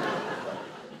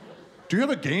 Do you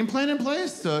have a game plan in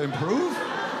place to improve?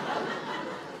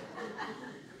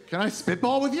 Can I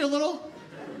spitball with you a little?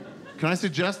 Can I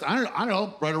suggest, I don't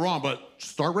know, right or wrong, but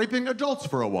start raping adults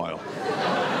for a while.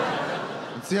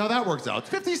 And see how that works out.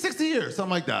 50, 60 years,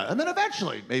 something like that. And then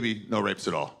eventually, maybe no rapes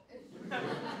at all.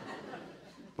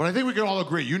 But I think we can all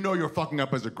agree, you know you're fucking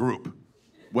up as a group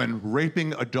when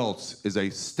raping adults is a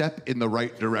step in the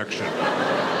right direction.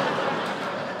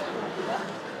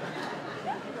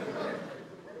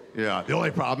 Yeah, the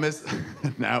only problem is,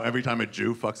 now every time a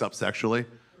Jew fucks up sexually,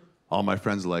 all my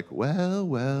friends are like, well.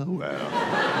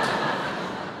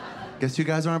 Guess you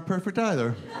guys aren't perfect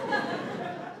either.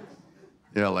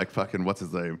 Yeah, like fucking, what's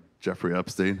his name? Jeffrey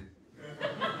Epstein?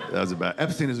 That was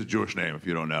Epstein is a Jewish name, if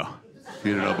you don't know. If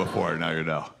you didn't know before, now you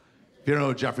know. If you don't know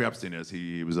who Jeffrey Epstein is,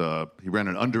 he ran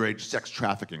an underage sex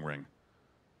trafficking ring.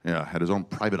 Yeah, had his own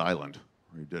private island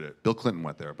where he did it. Bill Clinton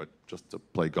went there, but just to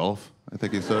play golf, I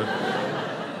think he said.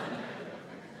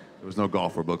 There was no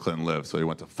golf where Bill Clinton lived, so he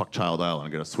went to fuck Child Island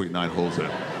and get a sweet 9 holes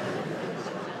in.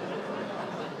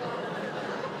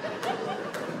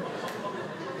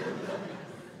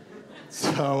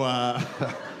 So,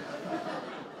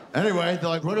 anyway, they're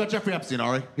like, what about Jeffrey Epstein,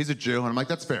 Ari? He's a Jew. And I'm like,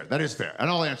 that's fair. That is fair. And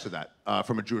I'll answer that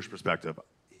from a Jewish perspective.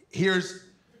 Here's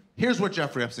what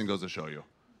Jeffrey Epstein goes to show you.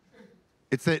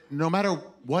 It's that no matter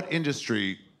what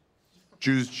industry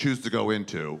Jews choose to go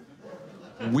into,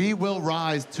 we will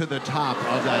rise to the top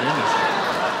of that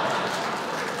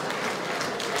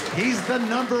industry. He's the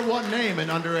 #1 name in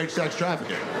underage sex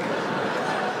trafficking.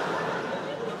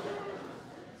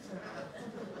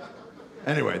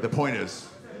 Anyway, the point is,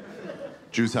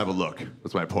 Jews have a look.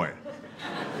 That's my point.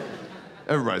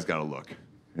 Everybody's got a look,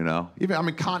 you know?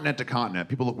 Even, continent to continent,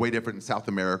 people look way different in South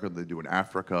America than they do in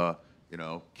Africa, you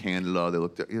know, Canada, they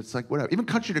look, it's like, whatever. Even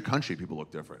country to country, people look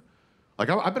different.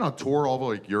 Like, I've been on tour all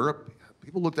over, like, Europe.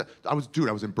 People looked at, I was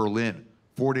in Berlin,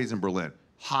 4 days in Berlin.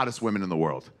 Hottest women in the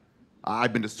world.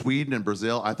 I've been to Sweden and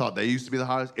Brazil. I thought they used to be the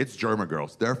hottest. It's German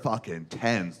girls. They're fucking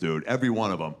 10s, dude, every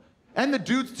one of them. And the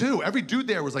dudes, too. Every dude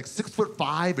there was like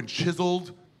 6'5" and chiseled.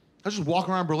 I was just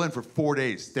walking around Berlin for 4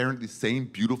 days, staring at these same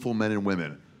beautiful men and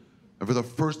women. And for the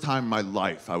first time in my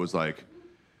life, I was like,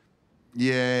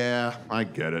 yeah, I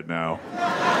get it now.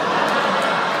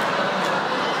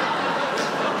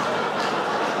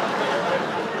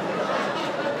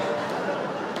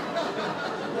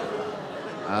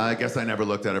 I guess I never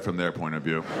looked at it from their point of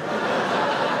view.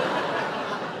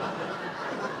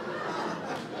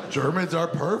 Germans are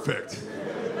perfect.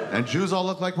 And Jews all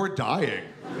look like we're dying.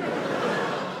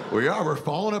 We are, we're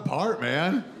falling apart,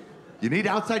 man. You need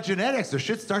outside genetics, the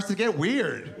shit starts to get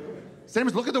weird. Same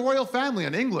as look at the royal family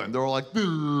in England. They're all like,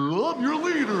 I'm your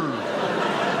leader.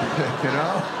 You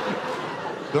know?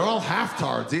 They're all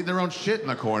half-tards eating their own shit in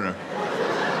the corner.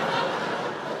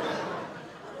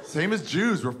 Same as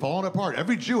Jews, we're falling apart.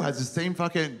 Every Jew has the same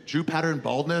fucking Jew pattern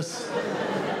baldness.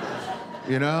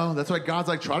 You know? That's why God's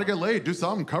like, try to get laid, do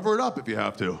something, cover it up if you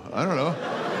have to. I don't know.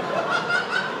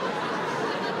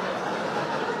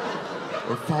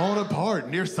 We're falling apart.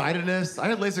 Nearsightedness. I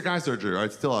had LASIK eye surgery. I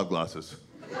still have glasses.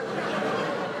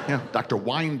 Yeah, Dr.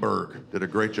 Weinberg did a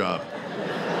great job.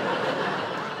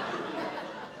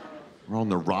 We're all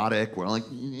neurotic. We're all like,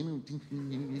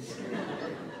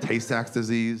 Tay-Sachs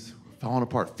disease. Falling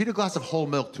apart. Feed a glass of whole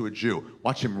milk to a Jew.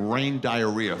 Watch him rain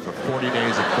diarrhea for 40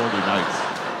 days and 40 nights.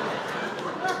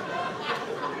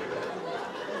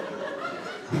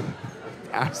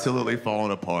 Absolutely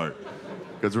falling apart.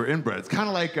 Because we're inbred. It's kind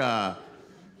of like,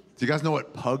 do you guys know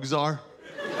what pugs are?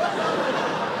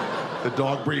 The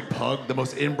dog breed pug, the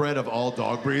most inbred of all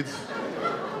dog breeds.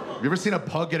 Have you ever seen a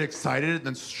pug get excited and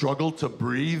then struggle to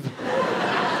breathe?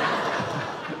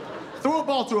 Throw a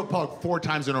ball to a pug 4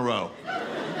 times in a row.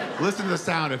 Listen to the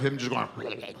sound of him just going.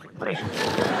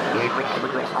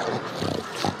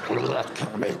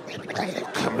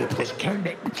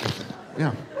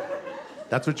 Yeah,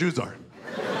 that's what Jews are.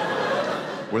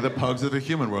 We're the pugs of the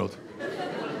human world.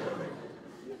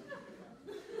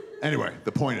 Anyway,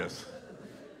 the point is,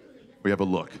 we have a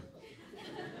look.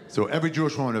 So every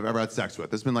Jewish woman I've ever had sex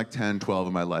with, there's been like 10, 12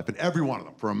 in my life, and every one of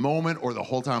them, for a moment or the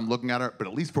whole time I'm looking at her, but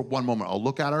at least for one moment, I'll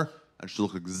look at her, and she'll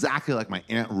look exactly like my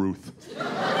Aunt Ruth.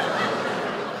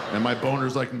 And my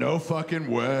boner's like, no fucking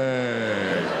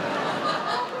way.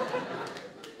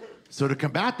 So to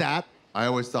combat that, I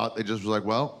always thought they just was like,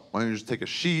 well, why don't you just take a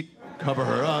sheet, cover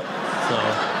her up,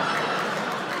 so.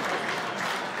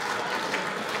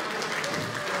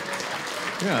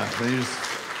 Yeah, then you just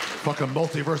fuck a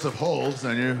multiverse of holes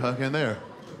and you're fucking there.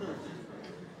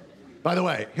 By the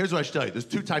way, here's what I should tell you. There's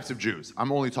 2 types of Jews.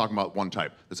 I'm only talking about one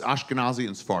type. There's Ashkenazi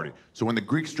and Sephardi. So when the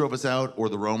Greeks drove us out, or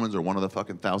the Romans, or one of the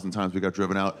fucking 1,000 times we got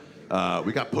driven out,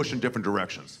 we got pushed in different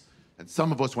directions. And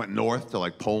some of us went north to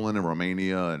like Poland and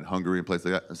Romania and Hungary and places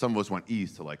like that. And some of us went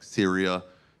east to like Syria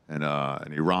and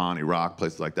Iran, Iraq,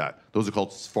 places like that. Those are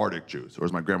called Sephardic Jews, or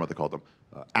as my grandmother called them,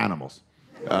 animals.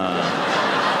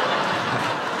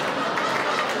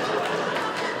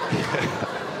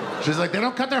 She's like, they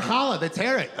don't cut their challah, they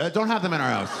tear it. Don't have them in our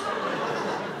house.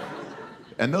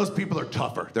 And those people are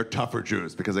tougher. They're tougher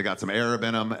Jews because they got some Arab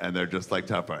in them and they're just like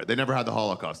tougher. They never had the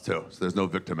Holocaust too, so there's no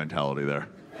victim mentality there.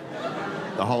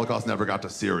 The Holocaust never got to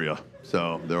Syria.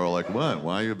 So they're all like, what?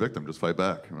 Why are you a victim? Just fight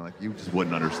back. And we're like, you just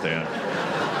wouldn't understand.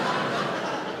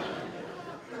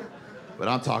 But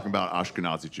I'm talking about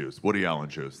Ashkenazi Jews, Woody Allen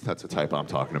Jews. That's the type I'm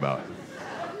talking about.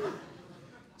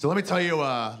 So let me tell you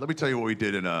what we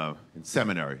did in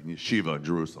seminary, in yeshiva in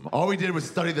Jerusalem. All we did was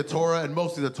study the Torah and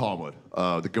mostly the Talmud,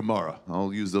 the Gemara.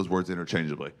 I'll use those words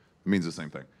interchangeably. It means the same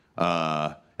thing.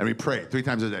 And we prayed. 3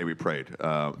 times a day we prayed.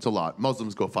 It's a lot.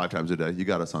 Muslims go 5 times a day. You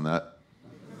got us on that.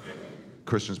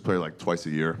 Christians pray like twice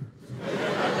a year.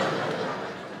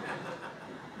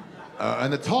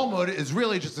 And the Talmud is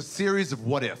really just a series of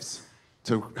what-ifs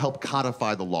to help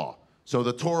codify the law. So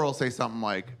the Torah will say something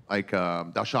like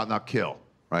thou shalt not kill.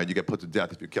 Right, you get put to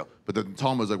death if you kill. But the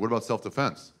Talmud's like, what about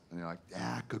self-defense? And you're like,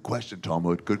 yeah, good question,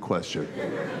 Talmud, good question.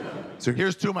 So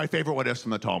here's 2 of my favorite what-ifs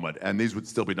from the Talmud, and these would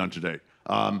still be done today.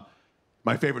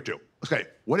 My favorite 2. Okay,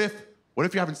 what if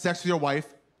you're having sex with your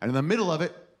wife, and in the middle of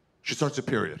it, she starts a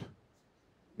period?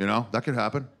 You know, that could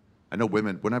happen. I know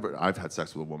women, whenever I've had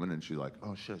sex with a woman, and she's like,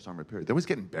 oh shit, I started my period. They always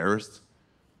get embarrassed,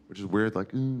 which is weird,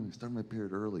 like, I started my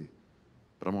period early.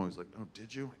 But I'm always like, oh,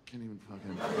 did you? I can't even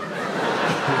fucking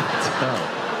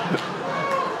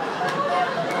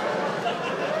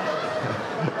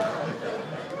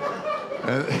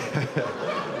tell.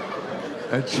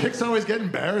 And chicks always get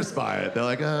embarrassed by it. They're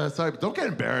like, sorry, don't get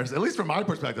embarrassed. At least from my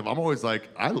perspective, I'm always like,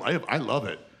 I love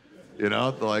it. You know,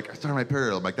 they're like, I started my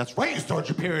period. I'm like, that's right, you started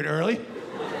your period early.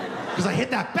 Because I hit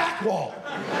that back wall.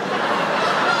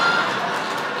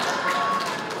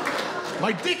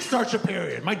 My dick starts your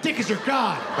period. My dick is your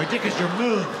god. My dick is your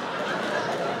moon.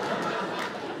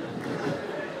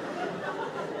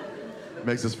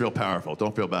 Makes us feel powerful.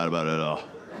 Don't feel bad about it at all.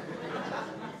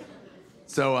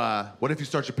 So, what if you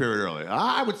start your period early?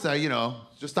 I would say, you know,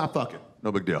 just stop fucking.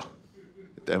 No big deal.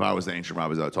 If I was the ancient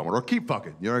rabbis, I would tell them, or keep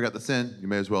fucking. You already got the sin. You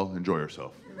may as well enjoy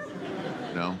yourself.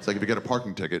 You know, it's like if you get a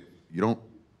parking ticket, you don't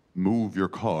move your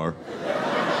car.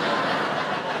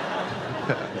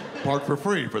 Park for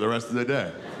free for the rest of the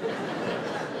day.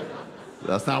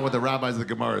 That's not what the rabbis of the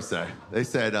Gemara say. They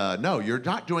said, no, you're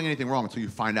not doing anything wrong until you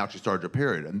find out you started your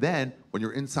period. And then, when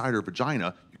you're inside her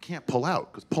vagina, you can't pull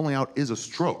out, because pulling out is a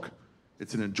stroke.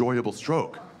 It's an enjoyable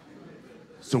stroke.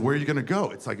 So where are you gonna go?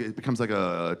 It's like, it becomes like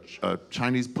a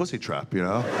Chinese pussy trap, you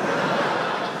know?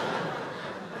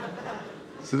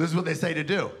 So this is what they say to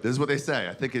do. This is what they say.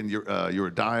 I think in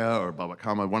Uridaya or Baba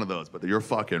Kama, one of those, but you're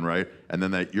fucking, right? And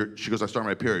then she goes, I start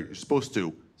my period. You're supposed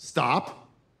to stop,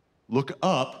 look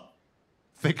up,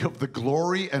 think of the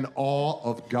glory and awe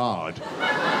of God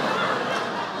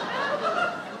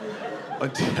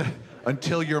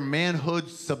until your manhood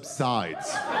subsides.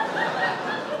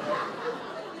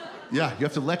 Yeah, you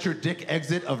have to let your dick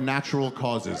exit of natural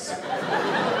causes.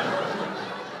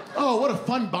 Oh, what a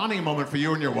fun bonding moment for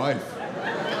you and your wife.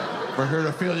 For her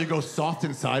to feel you go soft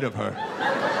inside of her.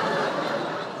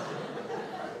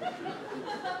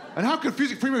 And how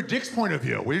confusing from your dick's point of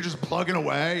view, where you're just plugging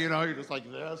away, you know, you're just like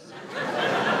this.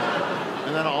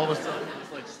 And then all of a sudden it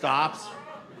just like stops.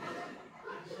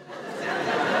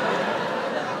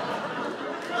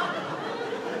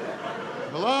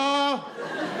 Hello?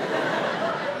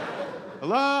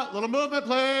 Hello? Little movement,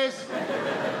 please.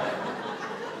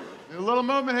 A little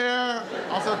movement here.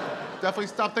 Also, definitely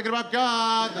stop thinking about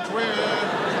God. That's weird. It's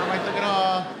not my thing at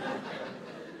all.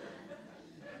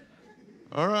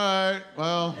 All right,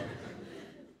 well,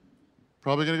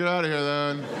 probably gonna get out of here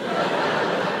then.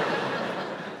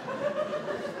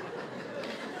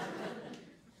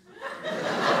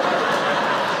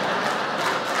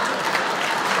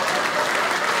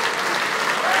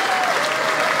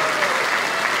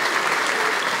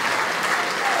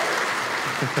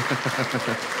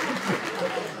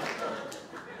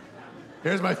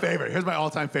 Here's my favorite. Here's my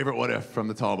all-time favorite what if from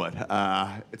the Talmud.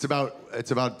 It's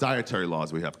about dietary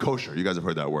laws we have. Kosher. You guys have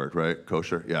heard that word, right?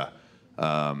 Kosher. Yeah.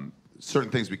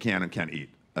 Certain things we can and can't eat,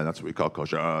 and that's what we call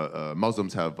kosher.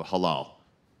 Muslims have halal.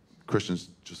 Christians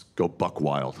just go buck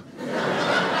wild.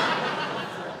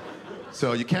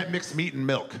 So you can't mix meat and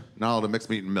milk. Not allowed to mix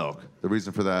meat and milk. The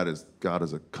reason for that is God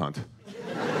is a cunt.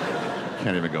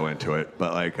 Can't even go into it.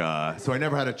 But like, so I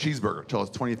never had a cheeseburger until I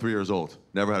was 23 years old.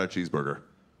 Never had a cheeseburger.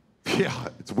 Yeah,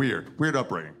 it's weird. Weird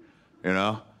upbringing, you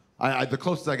know? The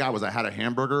closest I got was I had a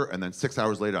hamburger, and then 6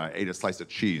 hours later, I ate a slice of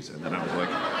cheese, and then I was like...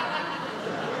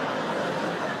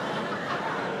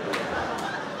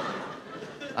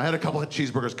 I had a couple of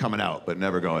cheeseburgers coming out, but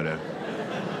never going in.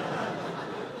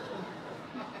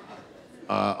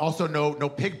 Also, no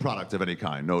pig product of any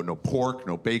kind. No pork,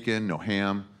 no bacon, no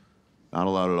ham. Not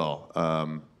allowed at all.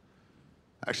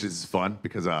 Actually, this is fun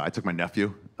because I took my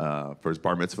nephew for his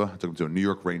bar mitzvah. I took him to a New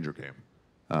York Ranger game.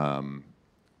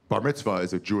 Bar mitzvah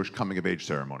is a Jewish coming-of-age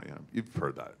ceremony. You've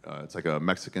heard that. It's like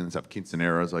Mexicans have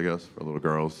quinceañeras, I guess, for little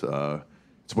girls.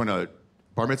 It's when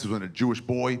bar mitzvah is when a Jewish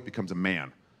boy becomes a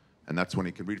man. And that's when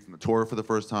he can read from the Torah for the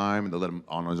first time, and they let him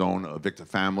on his own evict a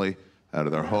family out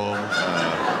of their home,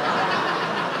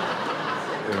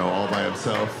 you know, all by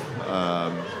himself.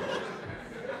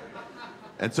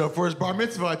 And so for his bar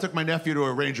mitzvah, I took my nephew to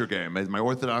a Ranger game, my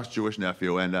Orthodox Jewish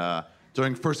nephew, and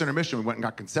during first intermission, we went and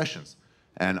got concessions.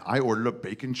 And I ordered a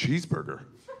bacon cheeseburger.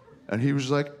 And he was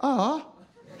just like, ah.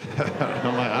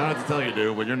 I'm like, I don't have to tell you,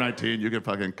 dude, when you're 19, you can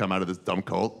fucking come out of this dumb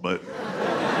cult, but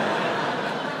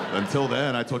until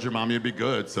then, I told your mom you'd be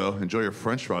good, so enjoy your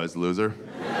french fries, loser.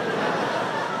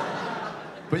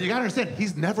 But you gotta understand,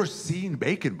 he's never seen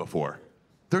bacon before.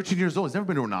 13 years old, he's never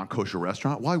been to a non-kosher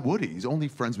restaurant. Why would he? He's only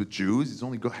friends with Jews. He's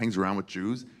only hangs around with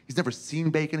Jews. He's never seen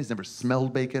bacon. He's never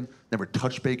smelled bacon, never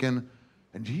touched bacon.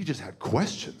 And he just had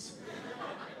questions.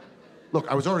 Look,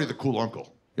 I was already the cool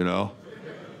uncle, you know?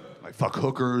 I fuck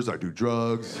hookers, I do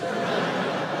drugs.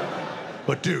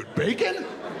 But dude, bacon?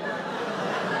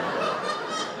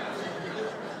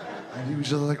 And he was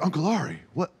just like, Uncle Ari,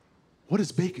 what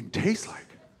does bacon taste like?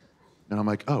 And I'm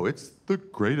like, oh, it's the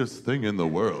greatest thing in the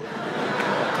world.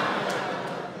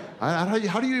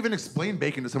 How do you even explain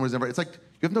bacon to someone who's never... It's like,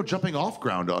 you have no jumping off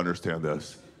ground to understand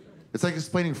this. It's like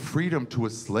explaining freedom to a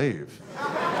slave.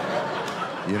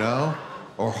 You know?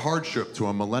 Or hardship to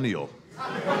a millennial.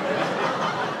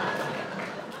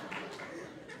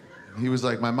 He was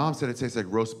like, my mom said it tastes like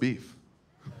roast beef.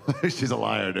 She's a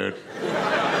liar, dude.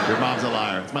 Your mom's a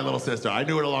liar. It's my little sister. I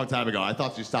knew it a long time ago. I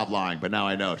thought she stopped lying, but now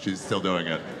I know she's still doing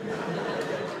it.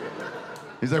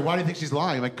 He's like, why do you think she's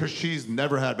lying? I'm like, because she's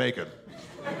never had bacon.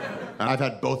 And I've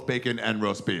had both bacon and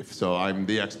roast beef, so I'm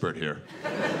the expert here.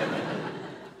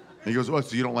 And he goes, oh,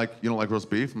 so you don't like roast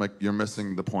beef? I'm like, you're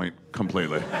missing the point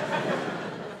completely.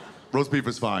 Roast beef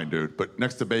is fine, dude, but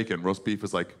next to bacon, roast beef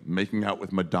is like making out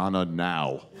with Madonna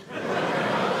now.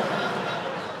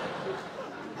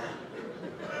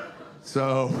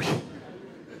 So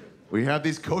we have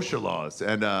these kosher laws,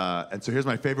 and so here's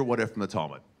my favorite what if from the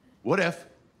Talmud. What if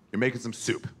you're making some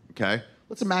soup, okay?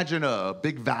 Let's imagine a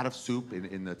big vat of soup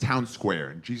in the town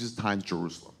square in Jesus times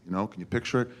Jerusalem, you know? Can you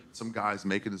picture it? Some guy's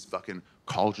making this fucking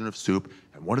cauldron of soup,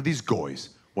 and one of these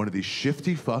goys, one of these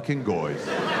shifty fucking goys,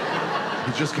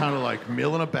 he's just kind of like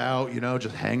milling about, you know,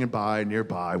 just hanging by,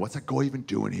 nearby. What's that goy even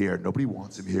doing here? Nobody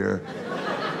wants him here.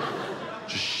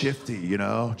 Just shifty, you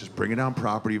know, just bringing down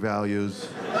property values.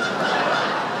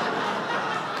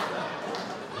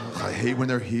 I hate when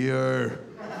they're here.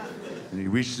 And he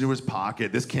reaches into his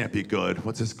pocket. This can't be good.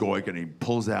 What's this goik? And he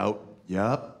pulls out,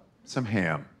 yep, some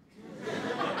ham.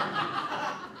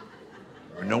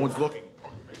 When no one's looking.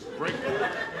 He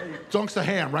dunks the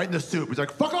ham right in the soup. He's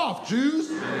like, fuck off, Jews!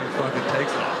 And he fucking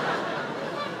takes it off.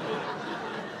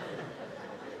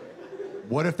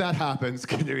 What if that happens?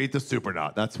 Can you eat the soup or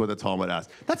not? That's what the Talmud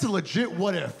asks. That's a legit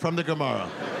what if from the Gemara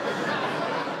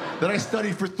that I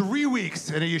studied for 3 weeks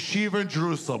in a yeshiva in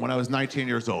Jerusalem when I was 19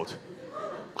 years old.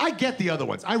 I get the other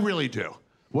ones. I really do.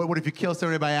 What if you kill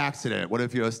somebody by accident? What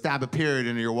if you stab a period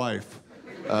into your wife?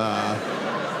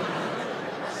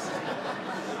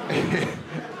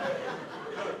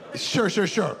 Sure.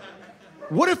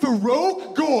 What if a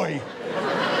rogue goy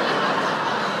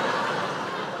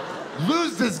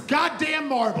loses goddamn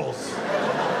marbles,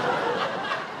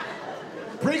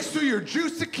 breaks through your Jew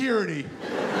security,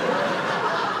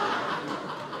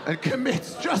 and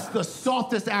commits just the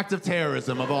softest act of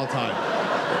terrorism of all time?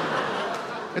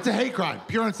 It's a hate crime.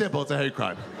 Pure and simple, it's a hate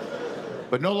crime.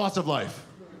 But no loss of life.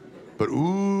 But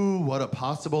ooh, what a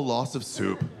possible loss of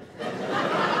soup.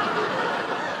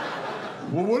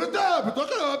 Well, what if that happens? It's not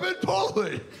gonna happen,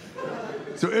 totally.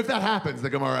 So if that happens, the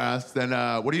Gemara asks, then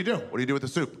what do you do? What do you do with the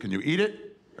soup? Can you eat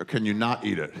it, or can you not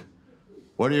eat it?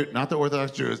 What do you, not the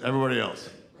Orthodox Jews, everybody else.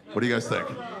 What do you guys think?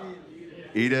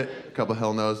 Eat it, a couple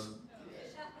hell no's.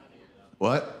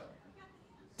 What?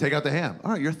 Take out the ham.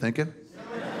 All right, you're thinking.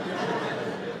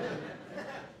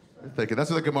 You're thinking. That's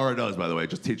what the Gemara does, by the way.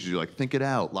 It just teaches you, like, think it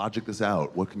out, logic this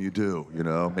out. What can you do, you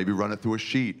know? Maybe run it through a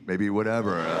sheet, maybe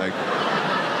whatever. Like,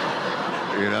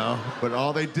 you know? But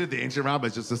all they did, the ancient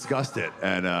rabbis just discussed it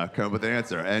and come up with an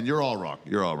answer. And you're all wrong.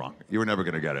 You're all wrong. You were never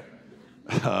going to get it.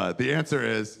 The answer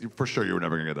is, for sure you were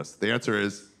never going to get this. The answer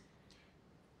is,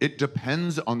 it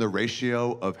depends on the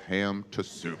ratio of ham to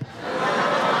soup.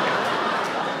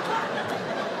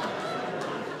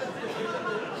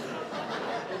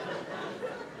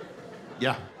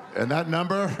 Yeah, and that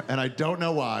number, and I don't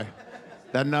know why,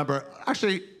 that number,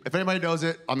 actually, if anybody knows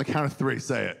it, on the count of 3,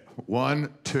 say it.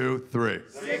 1, 2, 3.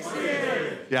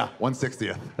 60th. Yeah,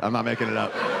 1/60th. I'm not making it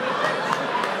up.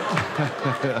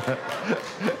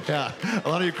 Yeah, a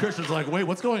lot of you Christians are like, wait,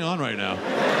 what's going on right now?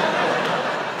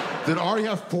 Did Ari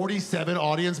have 47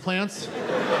 audience plants?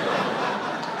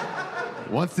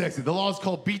 1/60. The law is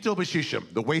called Bito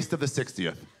B'Shishim, the waste of the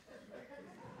 60th.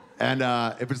 And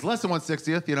if it's less than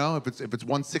 1/60th, you know, if it's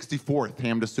 1/64th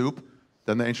ham to soup,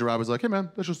 then the ancient rabbi's like, hey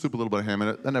man, let's just soup a little bit of ham in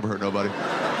it. That never hurt nobody.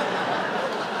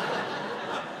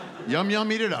 Yum,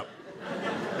 yum, eat it up.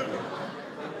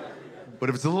 But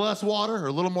if it's a little less water or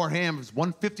a little more ham, if it's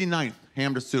 1/59th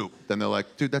ham to soup, then they're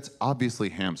like, dude, that's obviously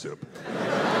ham soup.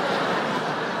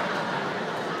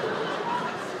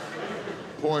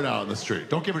 Pour it out on the street.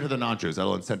 Don't give it to the non-Jews.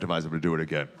 That'll incentivize them to do it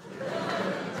again.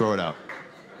 Throw it out.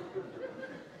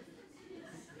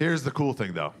 Here's the cool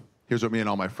thing, though. Here's what me and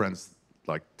all my friends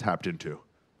like tapped into.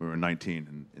 We were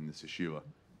 19 in this yeshiva.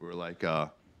 We were like,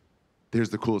 here's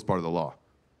the coolest part of the law.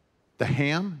 The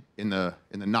ham in the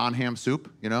non-ham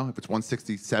soup, you know, if it's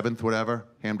 1/67th, whatever,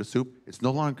 ham to soup, it's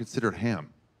no longer considered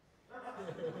ham.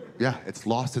 Yeah, it's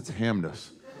lost its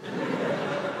hamness.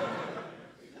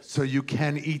 So you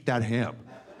can eat that ham.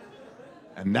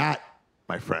 And that,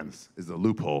 my friends, is the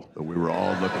loophole that we were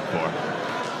all looking for.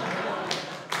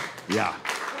 Yeah.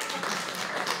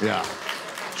 Yeah.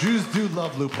 Jews do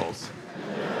love loopholes.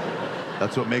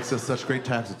 That's what makes us such great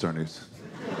tax attorneys.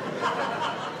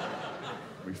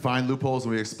 We find loopholes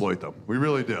and we exploit them. We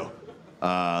really do.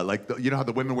 You know how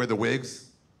the women wear the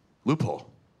wigs? Loophole.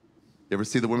 You ever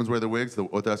see the women wear the wigs? The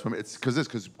Orthodox women? It's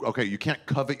because okay, you can't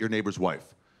covet your neighbor's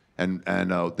wife. And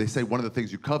they say one of the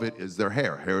things you covet is their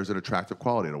hair. Hair is an attractive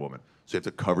quality in a woman. So you have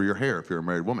to cover your hair if you're a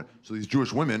married woman. So these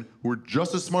Jewish women, who were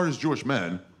just as smart as Jewish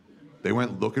men, they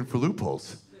went looking for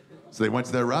loopholes. So they went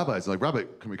to their rabbis. They're like, Rabbi,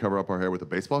 can we cover up our hair with a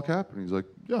baseball cap? And he's like,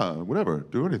 yeah, whatever,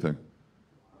 do anything.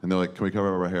 And they're like, can we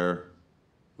cover up our hair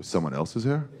with someone else's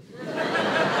hair?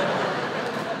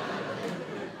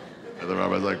 And the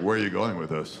rabbi's like, where are you going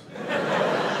with this?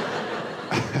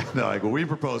 And they're like, well, we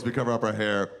propose we cover up our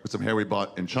hair with some hair we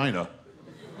bought in China.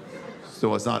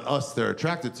 So it's not us they're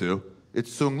attracted to,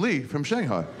 it's Sung Lee from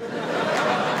Shanghai.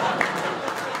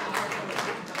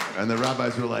 And the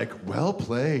rabbis were like, well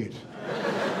played.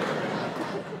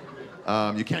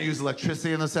 You can't use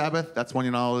electricity on the Sabbath. That's one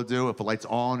you're not allowed to do. If the light's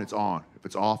on, it's on. If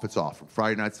it's off, it's off. From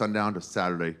Friday night sundown to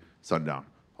Saturday sundown.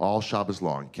 All Shabbos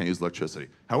long. You can't use electricity.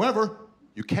 However,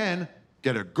 you can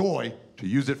get a goy to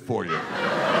use it for you.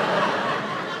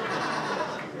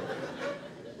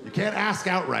 You can't ask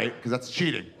outright, because that's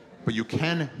cheating. But you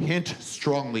can hint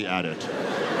strongly at it.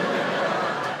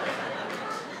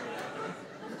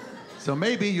 So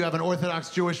maybe you have an Orthodox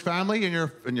Jewish family in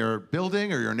your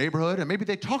building or your neighborhood, and maybe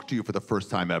they talk to you for the first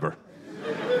time ever.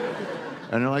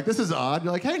 And they're like, this is odd.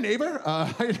 You're like, hey, neighbor,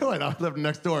 how you doing? I've lived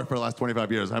next door for the last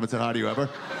 25 years. I haven't said hi to you ever.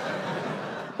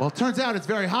 Well, it turns out it's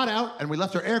very hot out, and we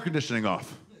left our air conditioning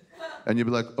off. And you'd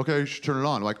be like, okay, you should turn it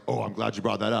on. I'm like, oh, I'm glad you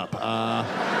brought that up.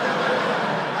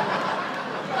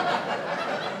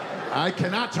 I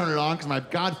cannot turn it on because my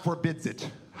God forbids it.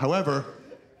 However,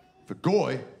 if a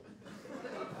goy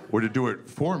were to do it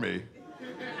for me,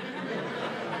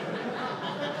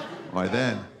 why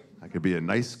then, I could be a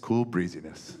nice, cool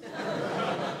breeziness.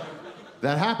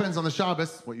 That happens on the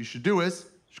Shabbos. What you should do is,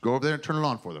 you should go over there and turn it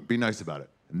on for them. Be nice about it.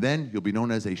 And then you'll be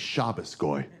known as a Shabbos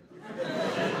goy.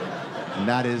 And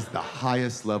that is the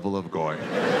highest level of goy.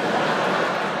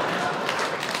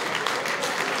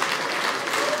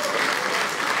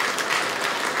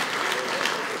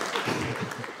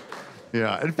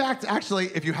 Yeah, in fact, actually,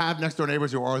 if you have next door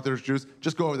neighbors who are Orthodox Jews,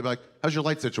 just go over there and be like, how's your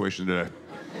light situation today?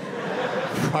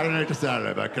 Friday night to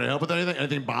Saturday, but can I help with anything?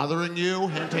 Anything bothering you?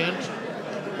 Hint, hint.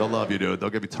 They'll love you, dude. They'll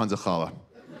give you tons of challah.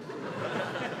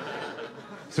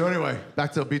 So anyway,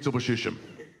 back to Bitul B'Shishim.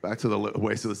 Back to the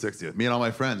waste of the 60th. Me and all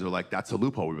my friends were like, that's a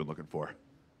loophole we've been looking for.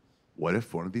 What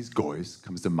if one of these goys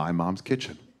comes to my mom's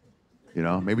kitchen? You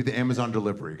know, maybe the Amazon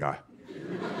delivery guy.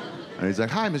 And he's like,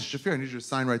 hi, Mr. Shaffir, I need you to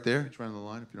sign right there. It's right on the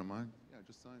line, if you don't mind. Yeah,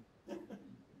 just sign. Yeah,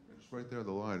 just right there on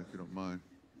the line, if you don't mind.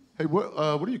 Hey, what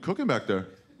are you cooking back there?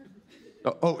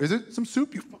 Oh, is it some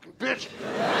soup, you fucking bitch?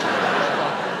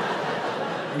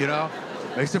 You know,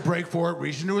 makes a break for it,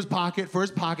 reached into his pocket for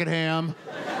his pocket ham.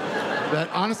 That,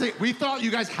 honestly, we thought you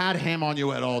guys had ham on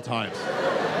you at all times.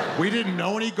 We didn't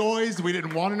know any goys, we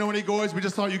didn't want to know any goys, we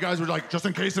just thought you guys were like, just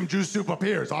in case some Jew soup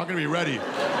appears, all gonna be ready.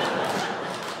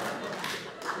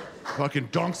 Fucking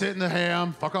dunks it in the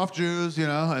ham, fuck off Jews, you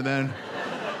know, and then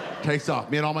takes off.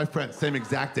 Me and all my friends, same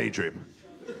exact daydream.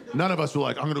 None of us were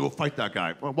like, I'm gonna go fight that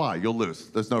guy. Well, why? You'll lose.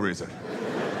 There's no reason.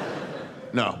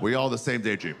 No, we all the same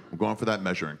daydream. I'm going for that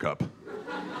measuring cup.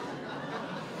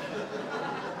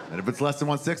 And if it's less than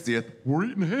 1/60th, we're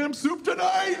eating ham soup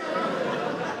tonight.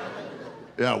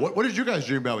 Yeah, what did you guys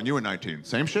dream about when you were 19?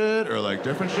 Same shit or like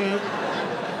different shit?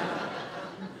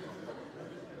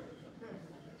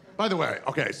 By the way,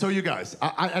 okay, so you guys,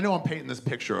 I know I'm painting this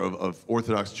picture of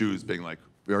Orthodox Jews being like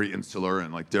very insular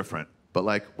and like different, but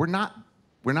like we're not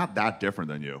that different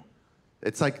than you.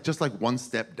 It's like just like one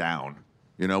step down.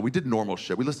 You know, we did normal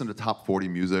shit. We listened to top 40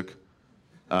 music.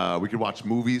 We could watch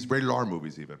movies, rated R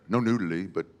movies even. No nudity,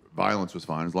 but violence was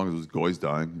fine as long as it was goys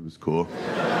dying. It was cool.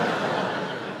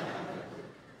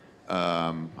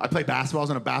 I played basketball. I was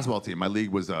on a basketball team. My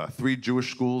league was 3 Jewish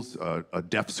schools, a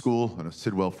deaf school, and a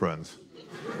Sidwell Friends.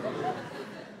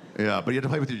 Yeah, but you had to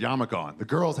play with your yarmulke on. The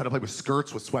girls had to play with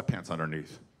skirts with sweatpants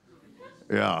underneath.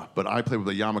 Yeah, but I played with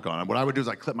a yarmulke on. What I would do is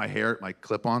I clip my hair, my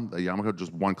clip on, the yarmulke,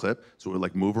 just one clip, so it would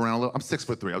like move around a little. I'm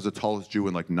 6'3". I was the tallest Jew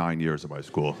in like 9 years of my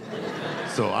school.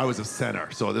 So I was a center.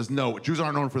 So Jews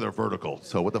aren't known for their vertical.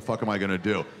 So what the fuck am I gonna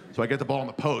do? So I get the ball on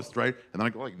the post, right? And then I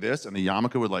go like this, and the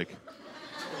yarmulke would like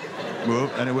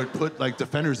move, and it would put like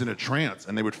defenders in a trance,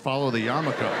 and they would follow the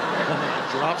yarmulke.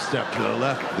 Drop step to the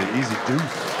left, the easy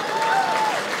deuce.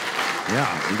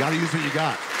 Yeah, you gotta use what you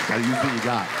got. You gotta use what you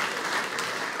got.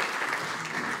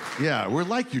 Yeah, we're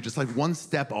like you, just like one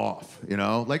step off, you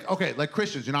know? Like, okay, like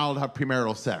Christians, you're not allowed to have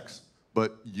premarital sex,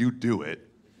 but you do it.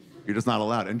 You're just not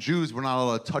allowed. And Jews, we're not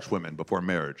allowed to touch women before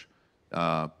marriage.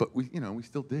 But we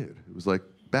still did. It was like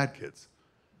bad kids.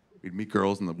 We'd meet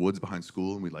girls in the woods behind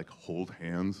school and we'd like hold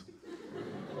hands.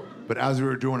 But as we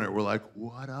were doing it, we're like,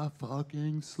 what a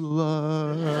fucking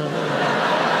slut.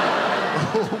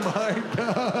 Oh my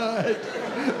God.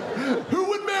 Who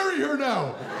would marry her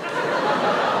now?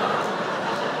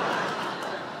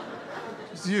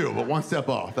 It's you, but one step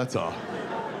off, that's all.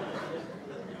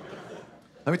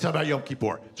 Let me tell you about Yom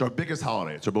Kippur. It's our biggest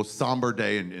holiday. It's our most somber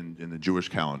day in the Jewish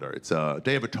calendar. It's a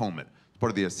day of atonement. It's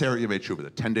part of the Aseret Yemei Teshuvah, the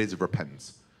 10 days of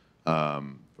repentance,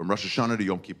 from Rosh Hashanah to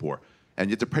Yom Kippur. And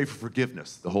you have to pray for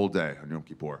forgiveness the whole day on Yom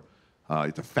Kippur. You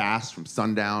have to fast from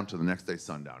sundown to the next day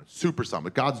sundown. It's super somber.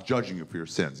 God's judging you for your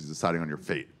sins. He's deciding on your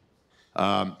fate.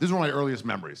 This is one of my earliest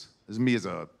memories. This is me as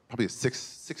probably a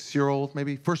six-year-old,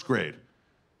 maybe, first grade.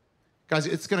 Guys,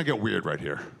 it's gonna get weird right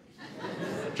here,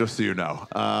 just so you know.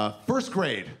 First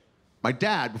grade, my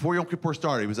dad, before Yom Kippur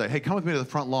started, he was like, hey, come with me to the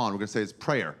front lawn. We're gonna say this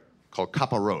prayer called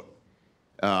Kaparot.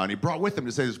 And he brought with him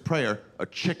to say this prayer a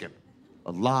chicken,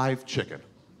 a live chicken.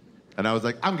 And I was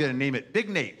like, I'm gonna name it Big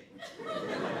Nate.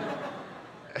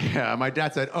 Yeah, my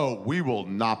dad said, oh, we will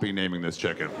not be naming this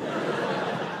chicken.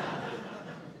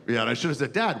 Yeah, and I should have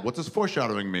said, Dad, what does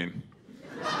foreshadowing mean?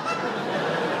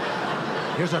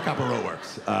 Here's how caparot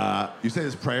works. You say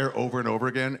this prayer over and over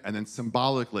again, and then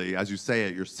symbolically, as you say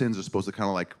it, your sins are supposed to kind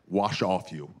of like wash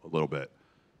off you a little bit.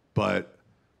 But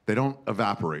they don't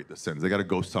evaporate, the sins. They got to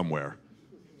go somewhere.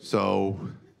 So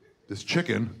this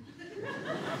chicken,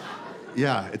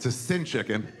 yeah, it's a sin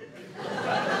chicken.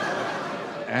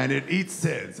 And it eats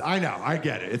sins. I know, I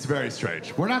get it. It's very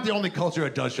strange. We're not the only culture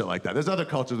that does shit like that. There's other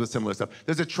cultures with similar stuff.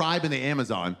 There's a tribe in the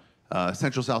Amazon,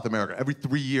 Central South America. Every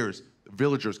 3 years, the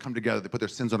villagers come together, they put their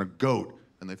sins on a goat,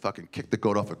 and they fucking kick the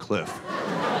goat off a cliff.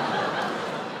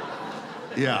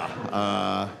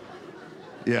 Yeah.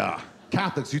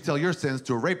 Catholics, you tell your sins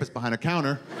to a rapist behind a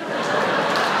counter. And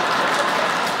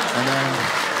then,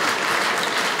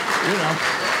 you know,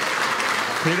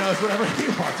 he does whatever he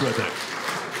wants with it.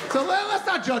 So let's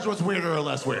not judge what's weirder or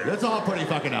less weird. It's all pretty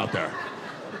fucking out there.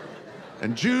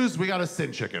 And Jews, we got a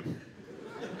sin chicken.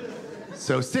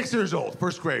 So 6 years old,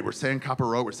 first grade, we're saying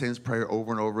caparot, we're saying this prayer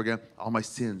over and over again. All my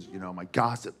sins, you know, my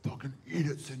gossip, fucking eat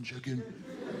it, sin chicken.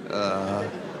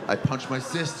 I punched my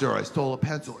sister, I stole a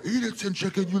pencil. Eat it, sin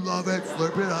chicken, you love it,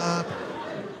 slurp it up.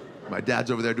 My dad's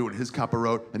over there doing his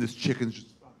caparot, and this chicken's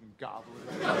just fucking gobbling.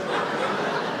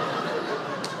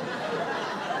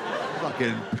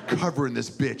 Fucking covering this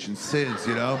bitch in sins,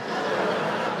 you know?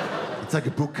 It's like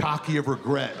a bukkake of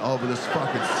regret all over this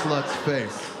fucking slut's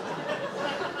face.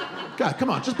 God, come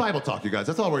on, just Bible talk, you guys.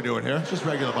 That's all we're doing here. It's just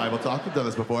regular Bible talk. We've done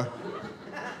this before.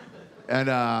 And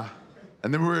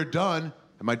then we were done,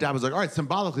 and my dad was like, all right,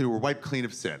 symbolically, we're wiped clean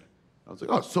of sin. I was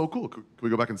like, oh, so cool. Can we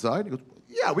go back inside? He goes,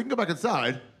 yeah, we can go back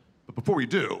inside, but before we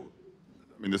do,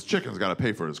 I mean, this chicken's got to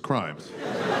pay for his crimes.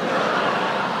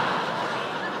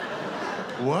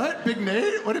 What? Big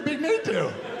Nate? What did Big Nate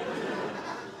do?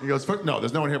 He goes, no,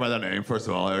 there's no one here by that name, first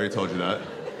of all. I already told you that.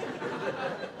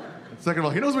 Second of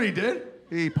all, he knows what he did.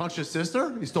 He punched his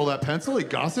sister. He stole that pencil. He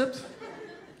gossiped.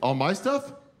 All my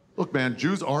stuff. Look, man,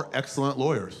 Jews are excellent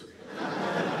lawyers.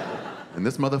 And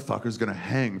this motherfucker's gonna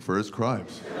hang for his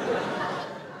crimes.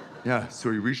 Yeah,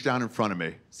 so he reached down in front of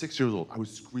me, 6 years old. I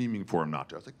was screaming for him not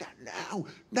to. I was like,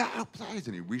 no, please.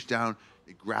 And he reached down,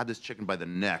 he grabbed this chicken by the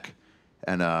neck,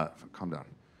 and, calm down.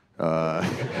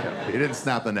 He didn't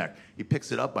snap the neck. He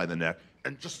picks it up by the neck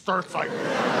and just starts like,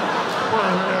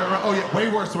 oh yeah, way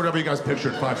worse than whatever you guys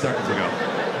pictured 5 seconds ago.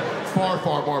 Far,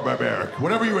 far more barbaric.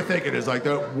 Whatever you were thinking is like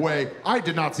the way, I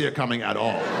did not see it coming at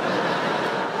all.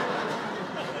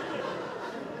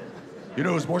 You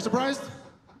know who's more surprised?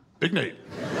 Big Nate.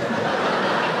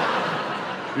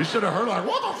 You should have heard like,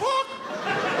 what the fuck?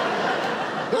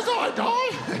 That's how I die?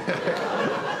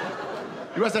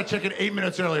 You asked that chicken 8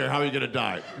 minutes earlier, how are you gonna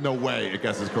die? No way, it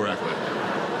guesses correctly.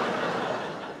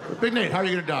 Big Nate, how are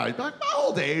you gonna die? Like,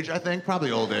 old age, I think, probably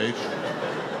old age.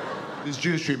 These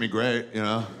Jews treat me great, you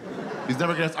know? He's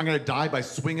never gonna, I'm gonna die by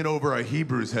swinging over a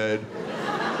Hebrew's head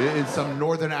in some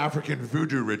Northern African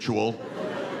voodoo ritual.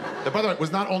 That, by the way,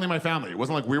 was not only my family. It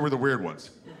wasn't like we were the weird ones.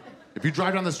 If you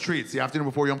drive down the streets the afternoon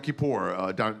before Yom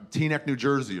Kippur, down Teaneck, New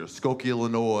Jersey, or Skokie,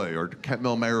 Illinois, or Kent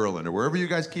Mill, Maryland, or wherever you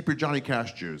guys keep your Johnny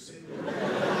Cash Jews,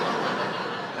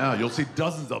 you'll see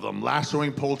dozens of them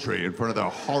lassoing poultry in front of their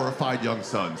horrified young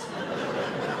sons.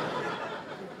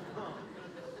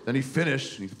 Then he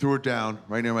finished, and he threw it down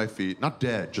right near my feet. Not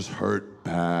dead, just hurt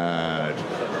bad.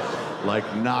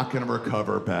 Like not gonna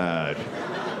recover bad.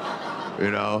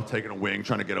 You know, taking a wing,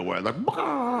 trying to get away, like,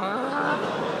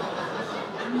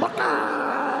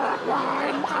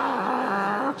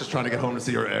 just trying to get home to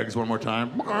see her eggs one more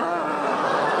time.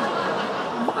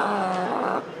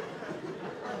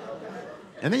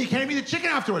 And then you can't eat the chicken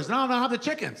afterwards. No, not have the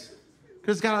chickens.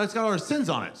 Because it's got all our sins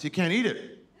on it, so you can't eat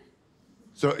it.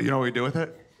 So you know what we do with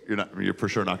it? You're for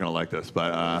sure not gonna like this,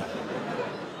 but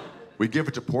we give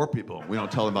it to poor people. We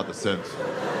don't tell them about the sins.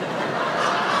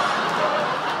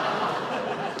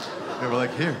 We're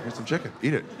like, here's some chicken.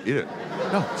 Eat it.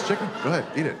 No, it's chicken. Go ahead,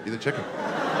 eat it. Eat the chicken.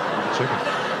 Eat the chicken.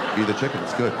 Eat the chicken.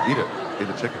 It's good. Eat it. Eat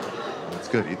the chicken. It's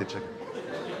good. Eat the chicken.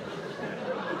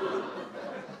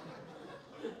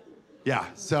 Yeah.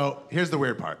 So here's the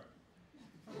weird part.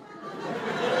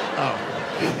 Oh,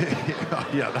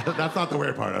 yeah. That's not the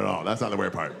weird part at all. That's not the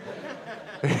weird part.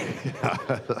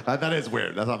 Yeah, that is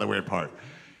weird. That's not the weird part.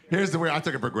 Here's the weird, I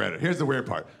took it for granted. Here's the weird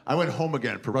part. I went home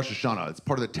again for Rosh Hashanah. It's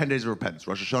part of the 10 days of repentance,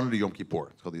 Rosh Hashanah to Yom Kippur.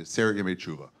 It's called the Aseret Yemei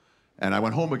Tshuva. And I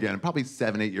went home again probably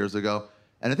 7, 8 years ago.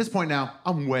 And at this point now,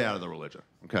 I'm way out of the religion,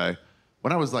 okay?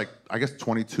 When I was like, I guess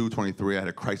 22, 23, I had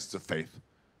a crisis of faith.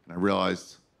 And I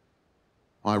realized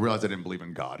I didn't believe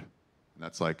in God. And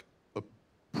that's like a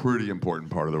pretty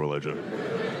important part of the religion.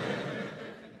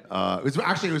 It was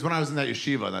when I was in that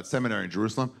yeshiva, in that seminary in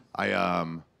Jerusalem.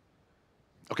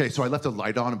 Okay, so I left a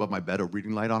light on above my bed, a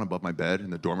reading light on above my bed in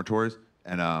the dormitories,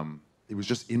 and it was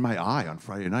just in my eye on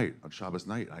Friday night, on Shabbos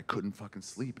night. I couldn't fucking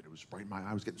sleep. It was right in my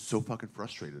eye. I was getting so fucking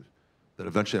frustrated that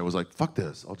eventually I was like, fuck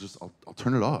this. I'll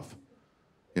turn it off.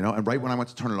 You know, and right when I went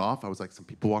to turn it off, I was like, some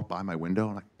people walked by my window.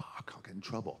 I'm like, fuck, I'll get in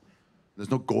trouble. There's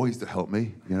no goys to help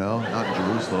me, you know, not in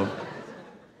Jerusalem.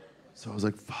 So I was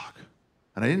like, fuck.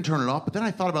 And I didn't turn it off, but then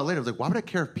I thought about it later. I was like, why would I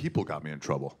care if people got me in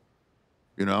trouble?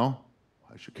 You know?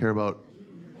 I should care about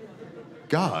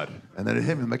God. And then it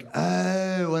hit me, I'm like,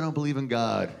 oh, I don't believe in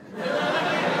God.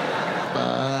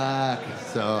 Fuck.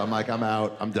 So I'm like, I'm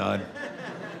out, I'm done.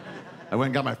 I went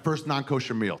and got my first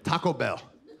non-kosher meal, Taco Bell.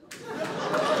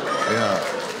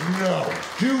 Yeah. No,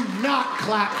 do not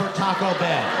clap for Taco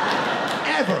Bell,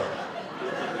 ever.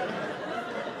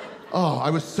 Oh, I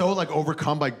was so like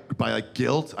overcome by like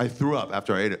guilt, I threw up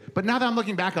after I ate it. But now that I'm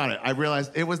looking back on it, I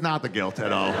realized it was not the guilt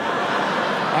at all.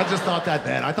 I just thought that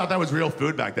then. I thought that was real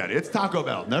food back then. It's Taco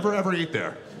Bell, never ever eat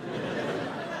there.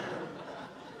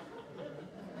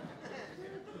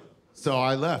 So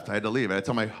I left, I had to leave. I had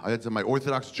to tell my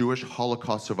Orthodox Jewish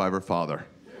Holocaust survivor father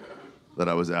that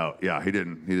I was out. Yeah,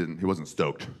 he wasn't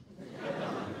stoked.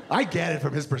 I get it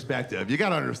from his perspective. You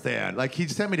gotta understand. Like, he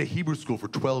sent me to Hebrew school for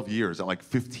 12 years at like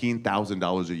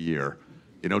 $15,000 a year.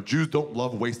 You know, Jews don't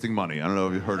love wasting money. I don't know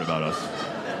if you've heard about us.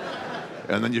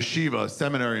 And then yeshiva,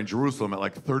 seminary in Jerusalem at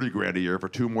like 30 grand a year for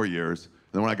 2 more years. And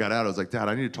then when I got out, I was like, Dad,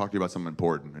 I need to talk to you about something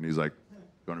important. And he's like, you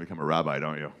want to become a rabbi,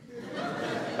 don't you?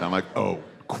 And I'm like, oh,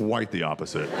 quite the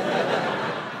opposite.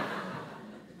 I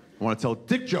want to tell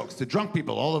dick jokes to drunk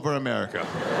people all over America.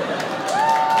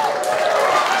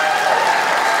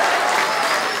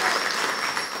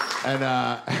 And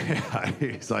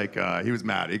he's like, he was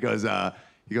mad. He goes, I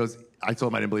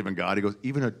told him I didn't believe in God. He goes,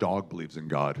 even a dog believes in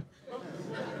God.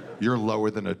 You're lower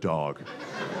than a dog.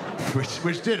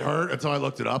 Which did hurt until I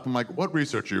looked it up. I'm like, what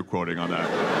research are you quoting on that?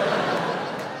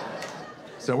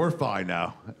 So we're fine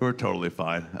now. We're totally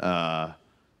fine.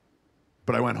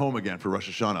 But I went home again for Rosh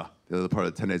Hashanah, the other part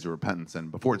of the 10 days of repentance.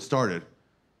 And before it started,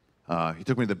 he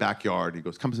took me to the backyard. He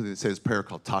goes, come to say this prayer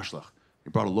called Tashlach.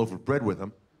 He brought a loaf of bread with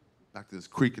him. Back to this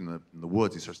creek in the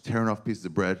woods. He starts tearing off pieces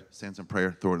of bread, saying some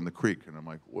prayer, throw it in the creek. And I'm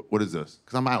like, what is this?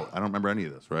 Because I'm out. I don't remember any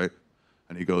of this, right?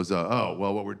 And he goes, oh,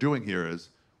 well, what we're doing here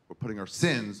is we're putting our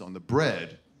sins on the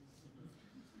bread.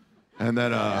 And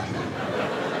then,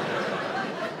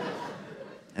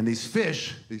 and these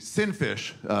fish, these sin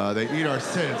fish, they eat our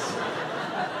sins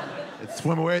and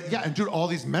swim away. Yeah, and dude, all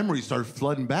these memories started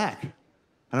flooding back. And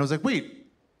I was like, wait,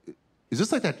 is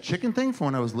this like that chicken thing from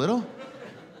when I was little?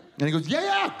 And he goes,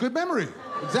 yeah, good memory.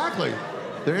 Exactly.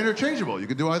 They're interchangeable. You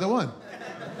can do either one.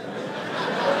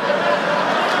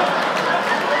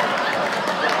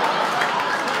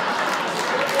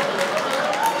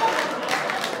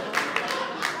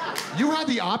 You had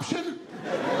the option?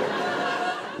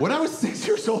 When I was 6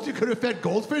 years old, you could have fed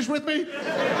goldfish with me?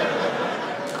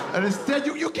 And instead,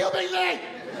 you killed me, Lee!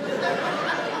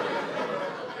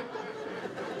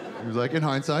 He was like, in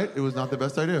hindsight, it was not the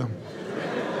best idea.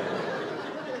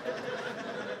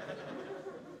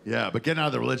 Yeah, but getting out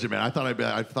of the religion, man, I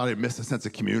thought I'd miss a sense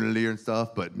of community and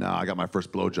stuff, but no, I got my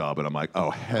first blowjob, and I'm like, oh,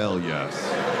 hell yes.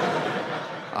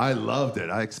 I loved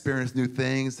it. I experienced new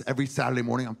things. Every Saturday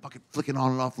morning, I'm fucking flicking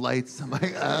on and off lights. I'm like, you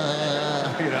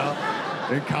know?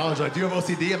 In college, like, do you have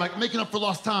OCD? I'm like, making up for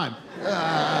lost time.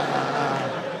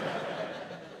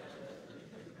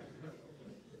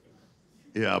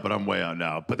 Yeah, but I'm way out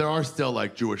now. But there are still,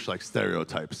 like, Jewish, like,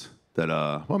 stereotypes that,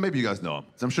 well, maybe you guys know them.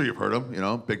 I'm sure you've heard them, you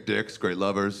know? Big dicks, great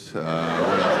lovers. What else is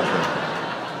there?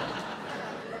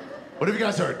 What have you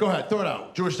guys heard? Go ahead, throw it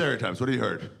out. Jewish stereotypes, what have you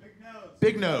heard? Big nose.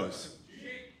 Big nose.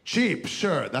 Cheap,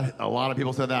 sure. A lot of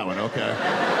people said that one, okay.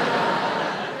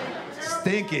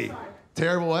 Stinky.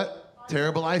 Terrible what?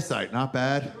 Terrible eyesight, not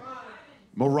bad.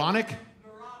 Moronic?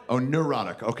 Oh,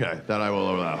 neurotic, okay, that I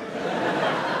will allow.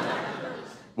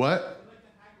 What?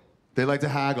 They like to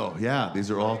haggle, yeah,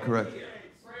 these are all correct.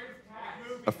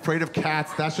 Afraid of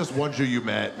cats, that's just one Jew you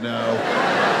met, no.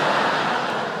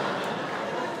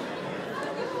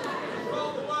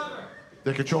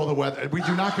 They control the weather. We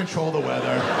do not control the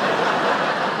weather.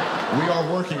 We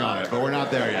are working on it, but we're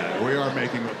not there yet. We are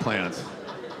making plans.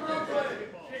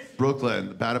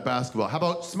 Brooklyn, bad at basketball. How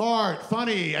about smart,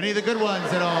 funny, any of the good ones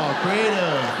at all?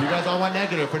 Creative. You guys all want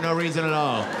negative for no reason at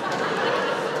all.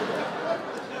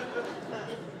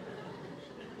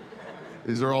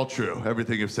 These are all true.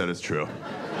 Everything you've said is true.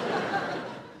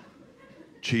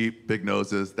 Cheap, big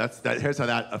noses. Here's how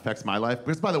that affects my life.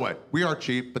 Because, by the way, we are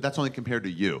cheap, but that's only compared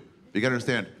to you. You gotta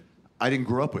understand, I didn't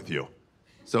grow up with you.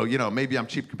 So, you know, maybe I'm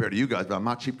cheap compared to you guys, but I'm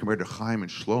not cheap compared to Chaim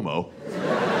and Shlomo.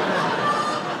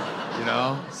 You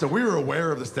know? So we were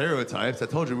aware of the stereotypes. I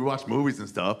told you we watched movies and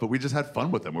stuff, but we just had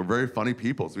fun with them. We're very funny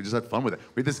people, so we just had fun with it.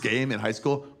 We had this game in high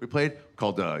school we played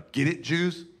called Get It,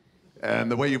 Jews.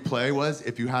 And the way you play was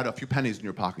if you had a few pennies in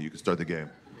your pocket, you could start the game.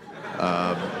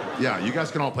 Yeah, you guys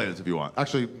can all play this if you want.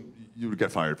 Actually, you would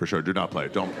get fired for sure. Do not play.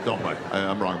 Don't play.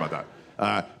 I'm wrong about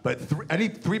that. But any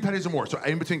 3 pennies or more. So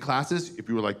in between classes, if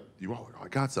you were like, I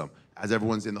got some. As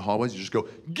everyone's in the hallways, you just go,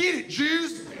 get it,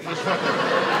 Jews!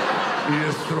 You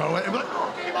just throw it and be like,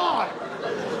 oh, game on!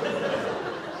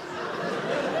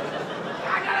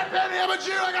 I got a penny, I'm a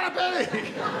Jew, I got a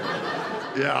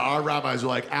penny! Yeah, our rabbis were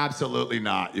like, absolutely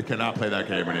not. You cannot play that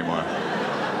game anymore.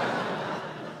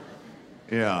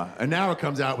 Yeah, and now it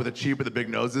comes out with the cheap with the big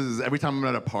noses. Is every time I'm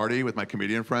at a party with my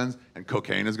comedian friends and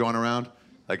cocaine is going around,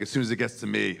 like as soon as it gets to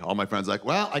me, all my friends are like,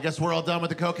 well, I guess we're all done with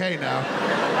the cocaine now.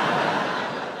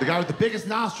 The guy with the biggest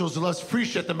nostrils who loves free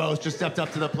shit the most just stepped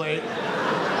up to the plate.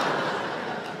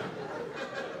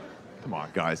 Come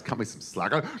on, guys, cut me some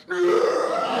slack.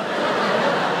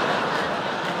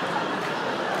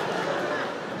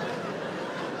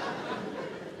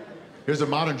 Here's a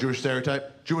modern Jewish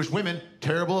stereotype. Jewish women,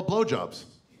 terrible at blowjobs.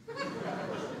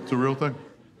 It's a real thing.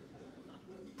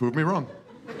 Prove me wrong.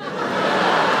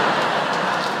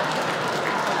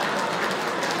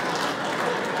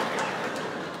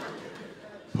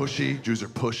 Pushy, Jews are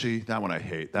pushy. That one I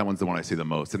hate. That one's the one I see the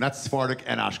most. And that's Sephardic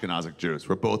and Ashkenazic Jews.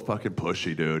 We're both fucking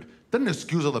pushy, dude. Doesn't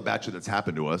excuse all the bad shit that's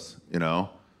happened to us, you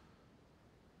know?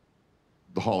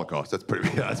 The Holocaust, that's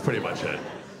pretty much it.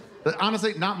 But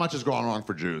honestly, not much has gone wrong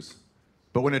for Jews.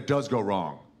 But when it does go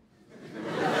wrong,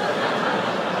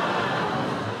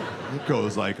 it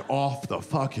goes like off the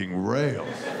fucking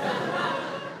rails.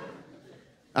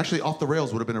 Actually, off the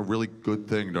rails would have been a really good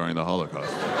thing during the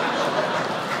Holocaust.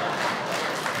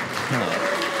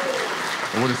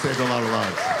 It would have saved a lot of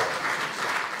lives.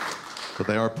 But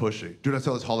they are pushy. Dude, I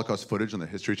saw this Holocaust footage on the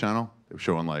History Channel. They were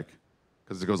showing like,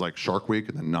 because it goes like Shark Week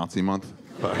and then Nazi Month.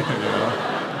 You know?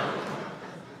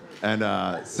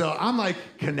 And so I'm like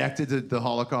connected to the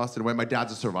Holocaust in a way. My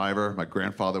dad's a survivor. My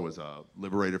grandfather was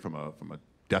liberated from a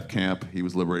death camp. He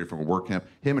was liberated from a work camp.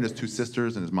 Him and his 2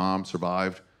 sisters and his mom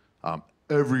survived. One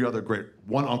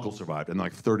uncle survived, and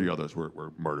like 30 others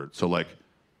were murdered.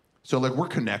 So we're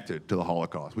connected to the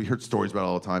Holocaust. We heard stories about it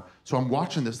all the time. So I'm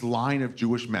watching this line of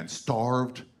Jewish men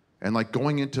starved and like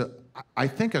going into, I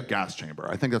think, a gas chamber.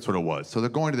 I think that's what it was. So they're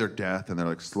going to their death and they're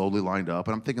like slowly lined up.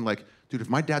 And I'm thinking like, dude, if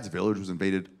my dad's village was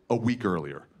invaded a week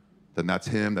earlier, then that's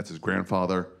him, that's his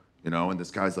grandfather, you know, and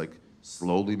this guy's like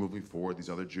slowly moving forward.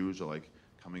 These other Jews are like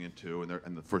coming in too,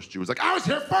 and the first Jew was like, I was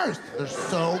here first. They're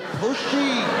so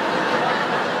pushy.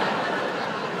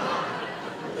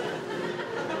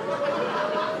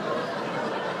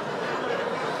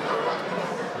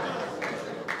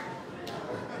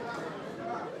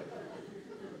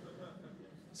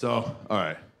 So, all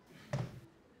right.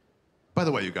 By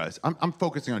the way, you guys, I'm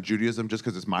focusing on Judaism just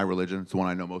because it's my religion. It's the one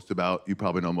I know most about. You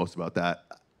probably know most about that.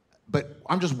 But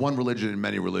I'm just one religion in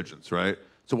many religions, right?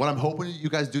 So what I'm hoping you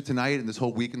guys do tonight and this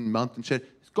whole week and month and shit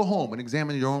is go home and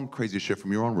examine your own crazy shit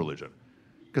from your own religion.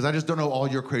 Because I just don't know all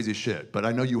your crazy shit, but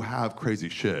I know you have crazy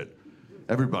shit.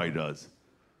 Everybody does.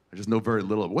 I just know very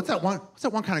little of it. What's that one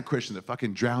kind of Christian that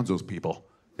fucking drowns those people?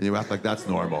 And you act like that's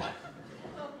normal.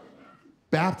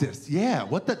 Baptist, yeah,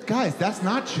 guys, that's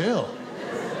not chill.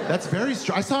 That's very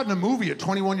strong. I saw it in a movie at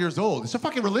 21 years old. It's a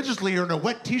fucking religious leader in a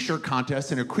wet t-shirt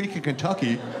contest in a creek in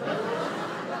Kentucky.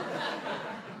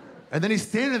 And then he's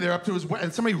standing there up to his wet,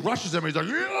 and somebody rushes him, and he's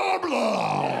like, yeah,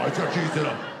 blah, he's got cheese in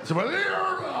him. Somebody,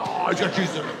 yeah, blah, he's got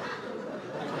cheese in him.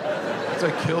 It's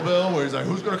like Kill Bill, where he's like,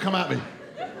 who's gonna come at me?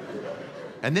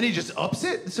 And then he just ups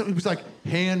it. So he was like,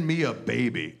 hand me a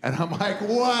baby. And I'm like,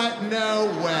 what? No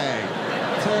way.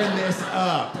 Turn this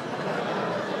up.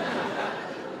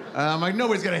 I'm like,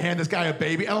 nobody's gonna hand this guy a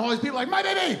baby. And all these people are like, my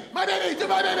baby, do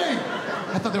my baby.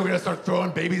 I thought they were gonna start throwing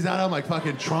babies at him like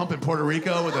fucking Trump in Puerto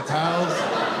Rico with the towels.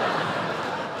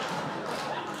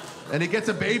 And he gets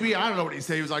a baby, I don't know what he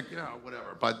said. He was like, yeah,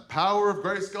 whatever. By the power of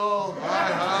Grayskull, my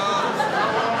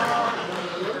house.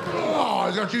 Oh,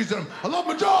 he's got cheese in him. I love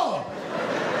my job.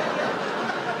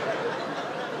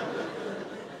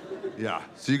 Yeah,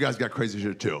 so you guys got crazy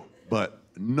shit too, but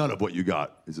none of what you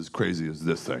got is as crazy as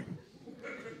this thing.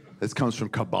 This comes from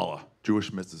Kabbalah,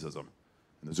 Jewish mysticism.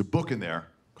 And there's a book in there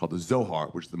called the Zohar,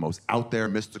 which is the most out there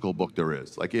mystical book there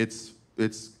is. Like it's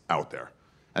out there.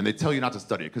 And they tell you not to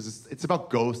study it because it's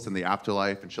about ghosts and the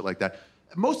afterlife and shit like that.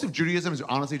 Most of Judaism is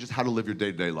honestly just how to live your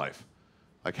day-to-day life.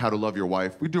 Like how to love your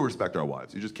wife. We do respect our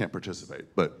wives. You just can't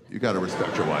participate, but you gotta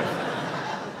respect your wife.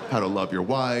 How to love your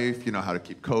wife, you know, how to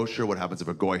keep kosher, what happens if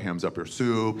a goy hams up your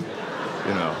soup,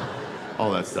 you know,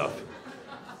 all that stuff.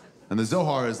 And the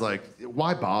Zohar is like,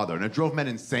 why bother? And it drove men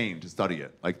insane to study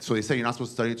it. Like, so they say you're not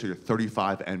supposed to study it until you're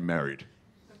 35 and married.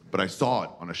 But I saw it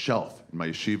on a shelf in my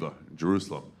yeshiva in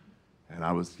Jerusalem. And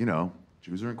I was,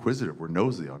 Jews are inquisitive. We're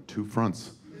nosy on two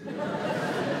fronts. And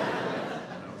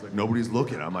I was like, nobody's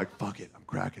looking. I'm like, fuck it, I'm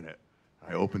cracking it.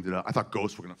 I opened it up. I thought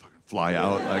ghosts were gonna fucking fly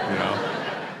out,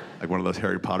 like one of those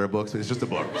Harry Potter books. It's just a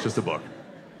book, it's just a book.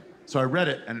 So I read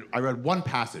it, and I read one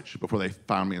passage before they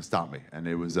found me and stopped me, and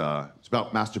it was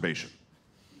about masturbation.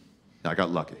 I got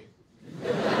lucky.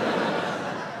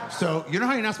 So, you know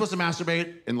how you're not supposed to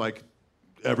masturbate in, like,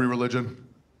 every religion?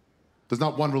 There's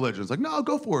not one religion. It's like, no,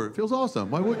 go for it. It feels awesome.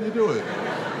 Why wouldn't you do it?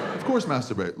 Of course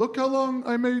masturbate. Look how long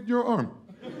I made your arm.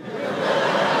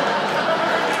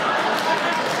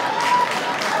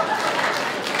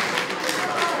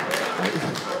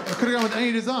 I could have gone with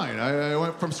any design. I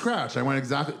went from scratch. I went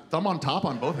exactly, thumb on top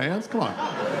on both hands. Come on.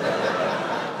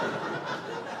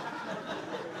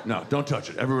 No, don't touch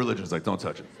it. Every religion is like, don't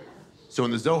touch it. So in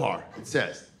the Zohar, it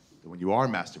says that when you are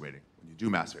masturbating, when you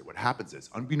do masturbate, what happens is,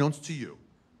 unbeknownst to you,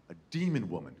 a demon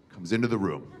woman comes into the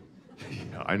room.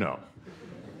 Yeah, I know.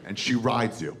 And she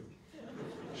rides you.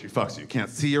 She fucks you. You can't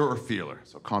see her or feel her,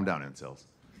 so calm down, incels.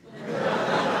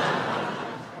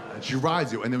 And she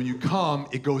rides you, and then when you come,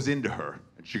 it goes into her,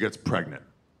 and she gets pregnant.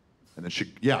 And then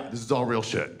yeah, this is all real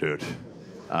shit, dude.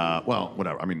 Well,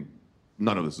 whatever. I mean,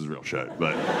 none of this is real shit,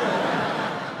 but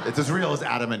it's as real as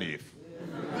Adam and Eve.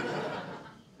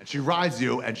 And she rides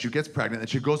you, and she gets pregnant, and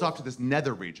she goes off to this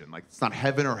nether region. Like, it's not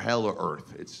heaven or hell or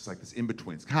earth. It's just like this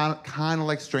in-between. It's kind of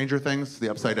like Stranger Things, the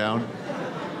Upside Down.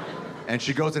 And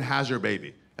she goes and has her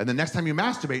baby. And the next time you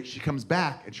masturbate, she comes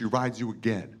back, and she rides you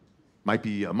again. Might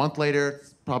be a month later,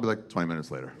 it's probably like 20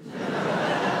 minutes later.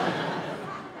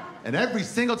 And every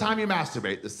single time you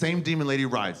masturbate, the same demon lady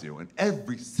rides you, and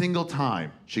every single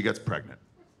time she gets pregnant.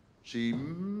 She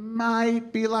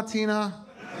might be Latina.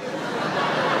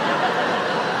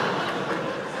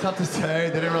 Tough to say.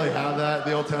 They didn't really have that in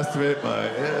the Old Testament,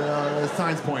 but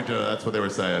signs point to that's what they were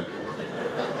saying.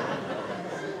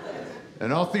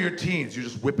 And all through your teens, you're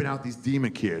just whipping out these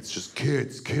demon kids. Just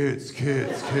kids. Through your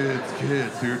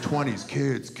 20s,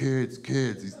 kids.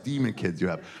 These demon kids you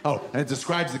have. Oh, and it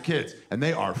describes the kids, and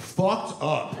they are fucked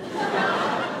up.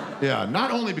 Yeah,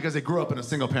 not only because they grew up in a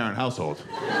single-parent household.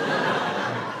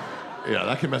 Yeah,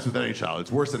 that can mess with any child.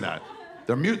 It's worse than that.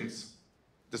 They're mutants.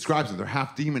 Describes them. They're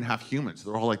half demon, half human. So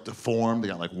they're all like deformed. They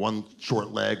got like one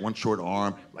short leg, one short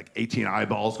arm, like 18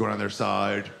 eyeballs going on their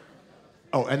side.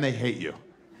 Oh, and they hate you.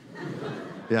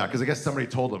 Yeah, because I guess somebody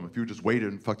told them if you just waited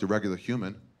and fucked a regular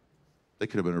human, they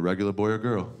could have been a regular boy or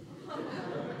girl.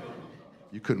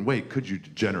 You couldn't wait, could you,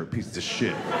 degenerate pieces of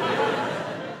shit?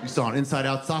 You saw an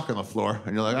inside-out sock on the floor,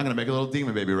 and you're like, I'm gonna make a little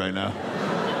demon baby right now.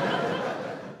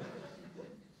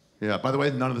 Yeah, by the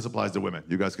way, none of this applies to women.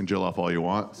 You guys can jill off all you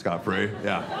want, scot-free.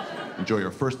 Yeah. Enjoy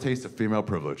your first taste of female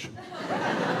privilege.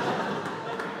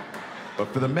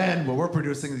 But for the men, what we're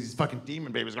producing is these fucking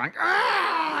demon babies going,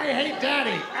 I hate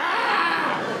daddy,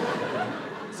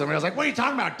 Somebody was like, what are you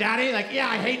talking about, daddy? Like, yeah,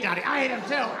 I hate daddy. I hate him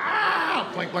too.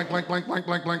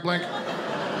 Blink.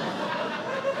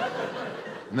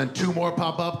 And then two more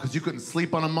pop up because you couldn't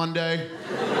sleep on a Monday.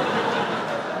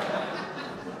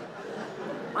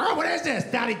 What is this?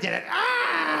 Daddy did it.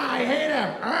 I hate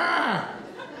him.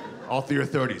 All through your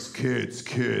 30s, kids.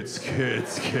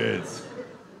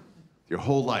 Your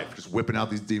whole life, just whipping out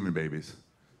these demon babies.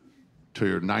 Till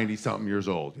you're 90-something years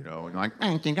old, and you're like,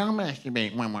 I think I'll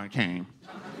masturbate one more time.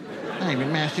 I've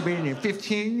been masturbating in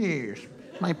 15 years.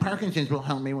 My Parkinson's will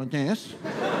help me with this.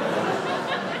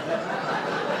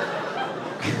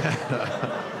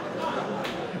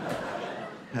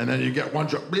 And then you get one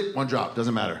drop,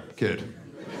 doesn't matter, kid.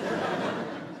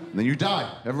 And then you die.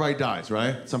 Everybody dies,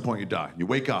 right? At some point you die. You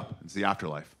wake up, it's the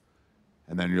afterlife.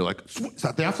 And then you're like, is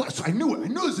that the afterlife? I knew it. I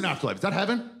knew there's an afterlife. Is that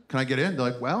heaven? Can I get in?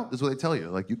 They're like, well, this is what they tell you.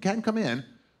 Like, you can come in,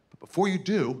 but before you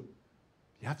do,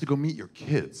 you have to go meet your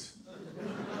kids.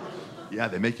 Yeah,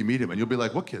 they make you meet them, and you'll be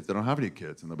like, what kids? They don't have any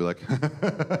kids. And they'll be like, you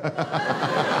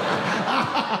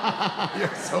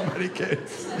have so many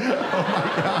kids. Oh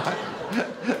my God.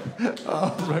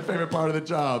 Oh, it's my favorite part of the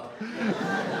job.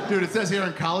 Dude, it says here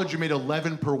in college you made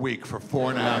 11 per week for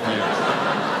 4.5 years.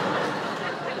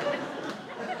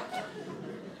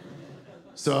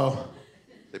 So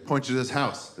they point you to this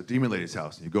house, the demon lady's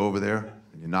house, and you go over there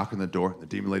and you knock on the door. The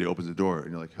demon lady opens the door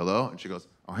and you're like, hello? And she goes,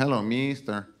 oh, hello,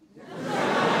 mister.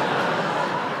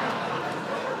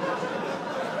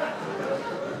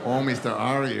 Oh, Mr.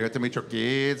 Ari, you have to meet your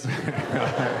kids?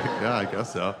 Yeah, I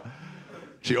guess so.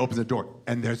 She opens the door,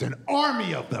 and there's an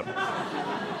army of them.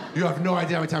 You have no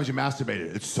idea how many times you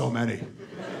masturbated. It's so many.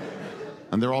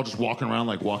 And they're all just walking around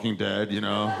like Walking Dead, you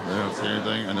know? They don't say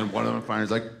anything. And then one of them finally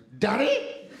is like,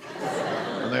 Daddy?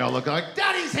 And they all look like,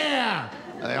 Daddy's here!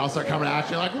 And they all start coming at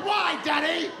you like, why,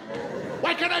 Daddy?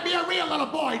 Why can't I be a real little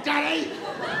boy, Daddy?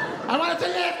 I wanted to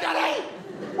live, Daddy!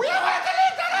 We all wanted to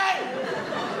live, Daddy!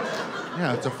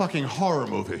 Yeah, it's a fucking horror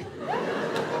movie.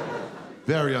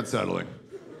 Very unsettling.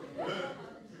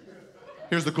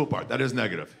 Here's the cool part. That is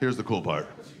negative. Here's the cool part.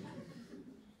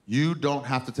 You don't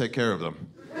have to take care of them.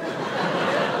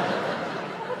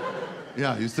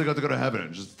 Yeah, you still got to go to heaven.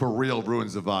 It just for real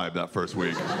ruins the vibe that first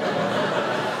week.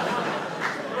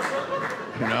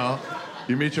 You know?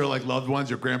 You meet your like loved ones,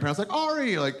 your grandparents, like,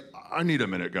 Ari, like, I need a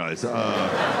minute, guys.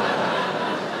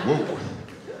 Whoa.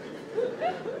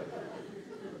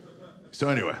 So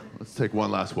anyway, let's take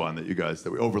one last one that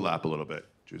we overlap a little bit,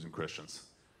 Jews and Christians.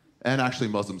 And actually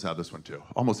Muslims have this one too.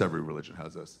 Almost every religion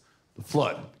has this. The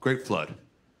flood, Great Flood.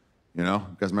 You know,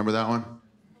 you guys remember that one?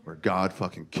 Where God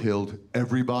fucking killed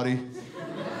everybody?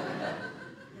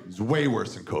 It's way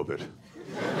worse than COVID.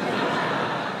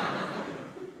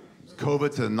 It's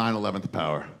COVID to the 9/11th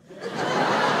power.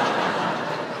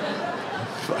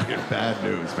 Fucking bad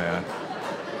news, man.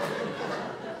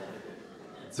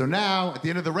 So now, at the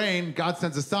end of the rain, God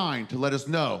sends a sign to let us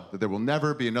know that there will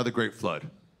never be another great flood.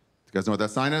 You guys know what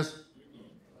that sign is?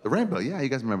 The rainbow. Yeah, you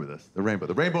guys remember this. The rainbow.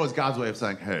 The rainbow is God's way of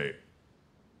saying, hey,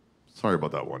 sorry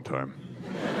about that one time.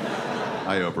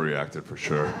 I overreacted for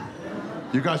sure.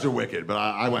 You guys are wicked, but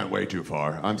I went way too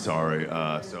far. I'm sorry.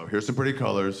 So here's some pretty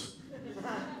colors.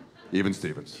 Even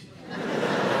Stevens.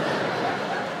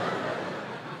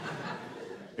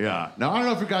 Yeah. Now, I don't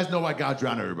know if you guys know why God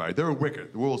drowned everybody. They were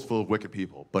wicked. The world's full of wicked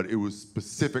people, but it was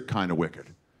specific kind of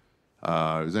wicked.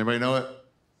 Does anybody know it?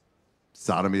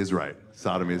 Sodomy is right.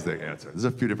 Sodomy is the answer. There's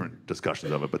a few different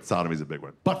discussions of it, but sodomy is a big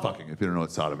one. Butt fucking, if you don't know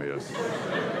what sodomy is.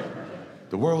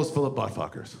 The world is full of butt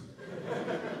fuckers.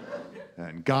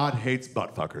 And God hates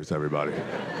butt fuckers, everybody.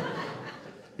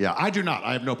 Yeah, I do not.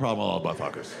 I have no problem with all butt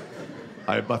fuckers.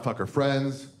 I have butt fucker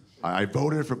friends. I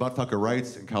voted for butt fucker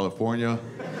rights in California.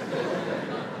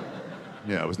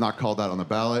 Yeah, it was not called that on the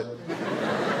ballot,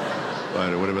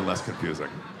 but it would have been less confusing.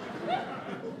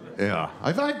 Yeah,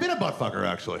 I've been a butt fucker,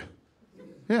 actually.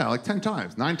 Yeah, like 10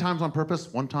 times. 9 times on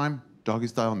purpose, 1 time, doggy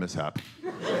style mishap.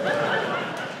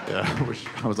 Yeah,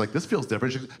 I was like, this feels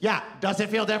different. She goes, yeah, does it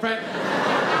feel different?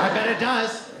 I bet it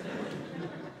does.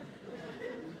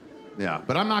 Yeah,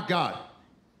 but I'm not God.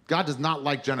 God does not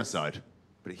like genocide,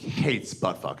 but he hates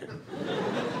butt fucking.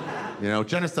 You know,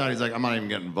 genocide, he's like, I'm not even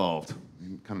getting involved.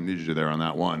 Kind of needed you there on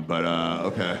that one, but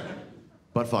okay.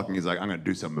 Butt fucking, he's like, I'm gonna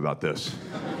do something about this.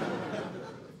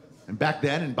 And back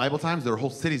then, in Bible times, there were whole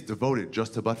cities devoted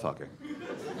just to butt fucking.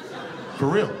 For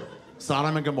real.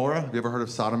 Sodom and Gomorrah. Have you ever heard of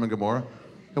Sodom and Gomorrah?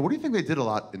 Now, what do you think they did a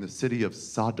lot in the city of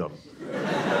Sodom?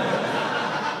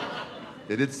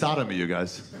 They did sodomy, you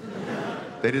guys.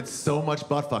 They did so much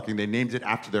butt fucking, they named it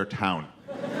after their town.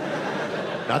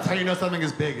 That's how you know something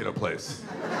is big in a place.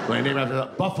 When they name it after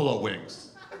that, Buffalo Wings.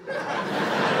 We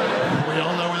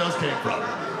all know where those came from.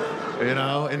 You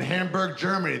know, in Hamburg,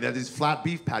 Germany, they have these flat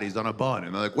beef patties on a bun.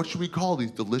 And they're like, what should we call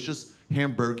these delicious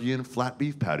Hamburgian flat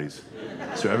beef patties?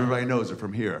 So everybody knows they're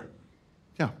from here.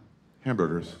 Yeah,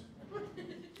 hamburgers.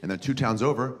 And then 2 towns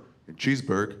over, in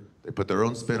Cheeseburg, they put their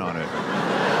own spin on it.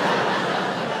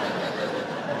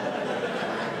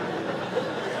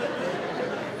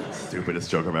 Stupidest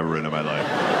joke I've ever written in my life.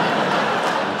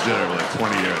 Legitimately, like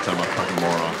 20 years, I'm a fucking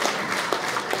moron.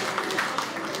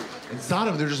 In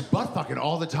Sodom, they're just butt fucking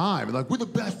all the time. And like, we're the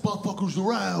best butt fuckers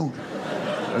around.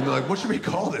 And they're like, what should we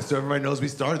call this? So everybody knows we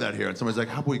started that here. And somebody's like,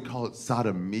 how about we call it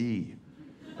sodomy?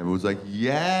 And everyone's like,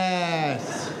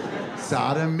 yes,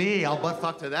 sodomy. I'll butt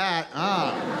fuck to that.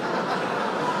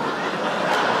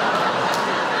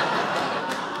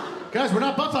 Guys, we're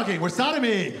not butt fucking, we're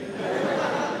sodomy.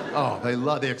 Oh,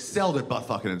 they excelled at butt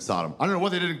fucking in Sodom. I don't know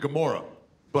what they did in Gomorrah,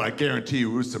 but I guarantee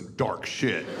you it was some dark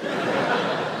shit.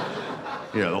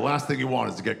 Yeah, the last thing you want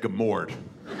is to get gomored.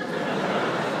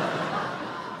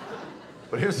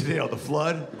 But here's the deal, the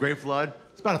flood, the Great Flood,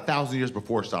 it's about 1,000 years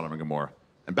before Sodom and Gomorrah.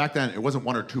 And back then, it wasn't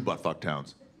 1 or 2 butt-fuck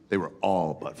towns. They were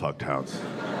all butt-fuck towns.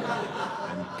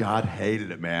 And God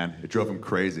hated it, man. It drove him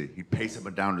crazy. He'd pace up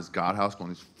and down to his God house going,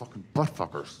 these fucking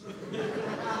butt-fuckers.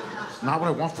 It's not what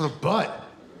I want for the butt.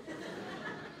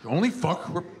 The only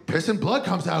fuck where piss and blood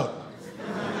comes out.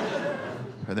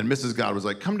 And then Mrs. God was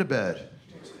like, come to bed.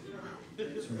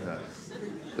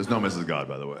 There's no Mrs. God,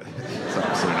 by the way. There's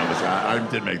absolutely no Mrs. God.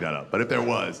 I did make that up. But if there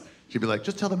was, she'd be like,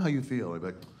 just tell them how you feel. I'd be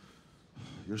like,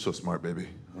 you're so smart, baby.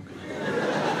 Okay.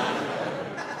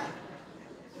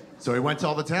 So he went to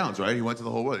all the towns, right? He went to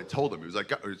the whole world. He told them. He was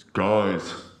like,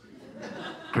 guys,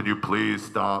 can you please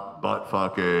stop butt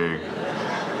fucking?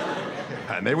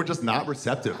 And they were just not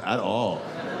receptive at all.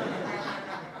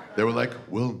 They were like,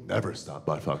 we'll never stop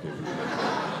butt fucking.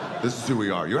 This is who we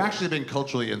are. You're actually being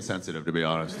culturally insensitive, to be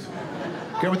honest.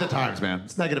 Get with the times, man.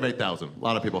 It's negative 8,000. A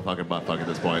lot of people fucking butt fuck at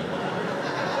this point.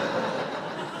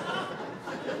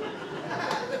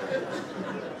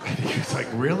 He's like,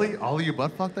 really? All of you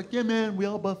butt fucked? Like, yeah, man, we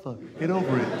all butt fuck. Get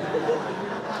over it.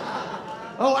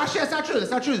 Oh, actually, that's not true. That's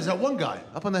not true. There's that one guy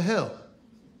up on the hill.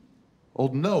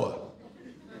 Old Noah.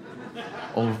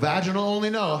 Old vaginal only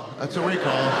Noah. That's what we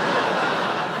call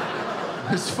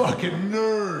him. This fucking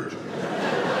nerd.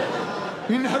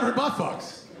 He never butt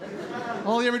fucks.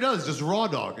 All he ever does is just raw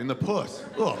dog in the puss.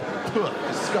 Ugh,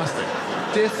 disgusting.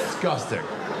 Disgusting.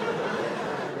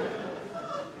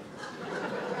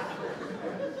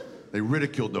 They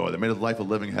ridiculed Noah. They made his life a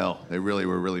living hell. They really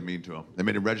were really mean to him. They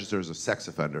made him register as a sex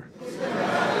offender.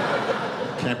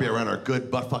 Can't be around our good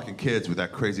butt-fucking kids with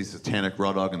that crazy satanic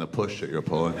raw dog in the puss shit you're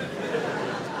pulling.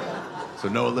 So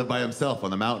Noah lived by himself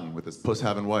on the mountain with his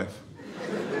puss-having wife.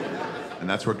 And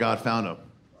that's where God found him.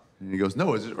 And he goes,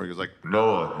 Noah, is it? Or he goes like,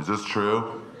 Noah, is this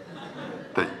true?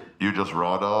 That you just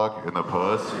raw dog in the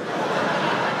puss?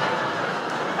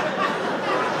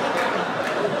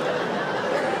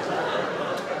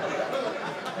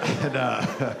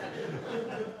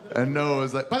 And Noah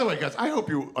was like, by the way, guys, I hope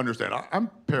you understand. I'm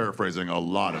paraphrasing a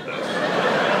lot of this.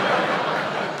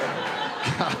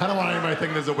 I don't want anybody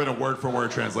thinking this will win a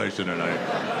word-for-word translation tonight.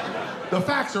 The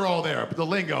facts are all there, but the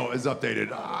lingo is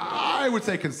updated, I would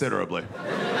say considerably.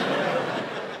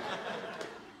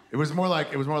 It was more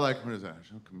like, what is that?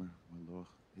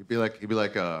 He'd be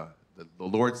like, the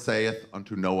Lord saith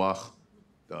unto Noah,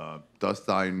 dost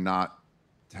thou not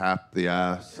tap the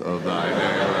ass of thy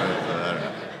neighbor?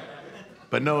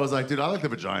 But Noah's like, dude, I like the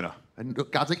vagina. And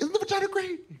God's like, isn't the vagina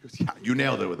great? He goes, yeah, you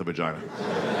nailed it with the vagina.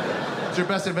 It's your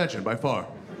best invention, by far.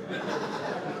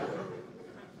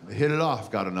 They hit it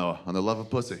off, God and Noah, on the love of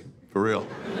pussy, for real.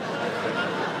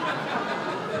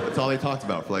 That's all they talked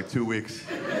about for like 2 weeks.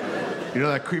 You know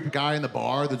that creepy guy in the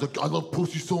bar that's like, I love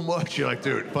pussy so much? You're like,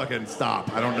 dude, fucking stop,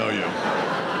 I don't know you.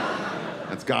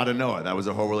 That's God and Noah, that was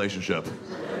their whole relationship.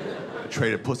 They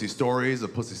traded pussy stories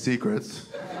and pussy secrets.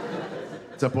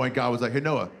 At some point, God was like, hey,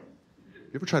 Noah,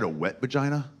 you ever tried a wet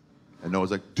vagina? And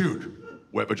Noah's like, dude,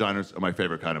 wet vaginas are my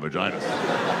favorite kind of vaginas.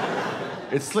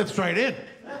 It slips right in.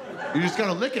 You just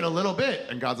gotta lick it a little bit.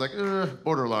 And God's like,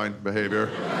 borderline behavior.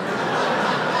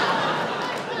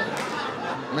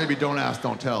 Maybe don't ask,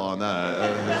 don't tell on that.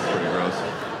 That's pretty gross.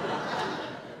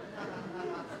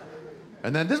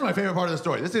 And then this is my favorite part of the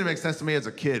story. This didn't make sense to me as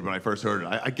a kid when I first heard it.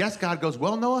 I guess God goes,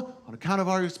 well, Noah, on account of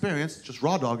our experience, just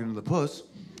raw dogging in the puss,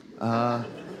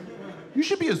 you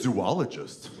should be a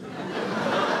zoologist.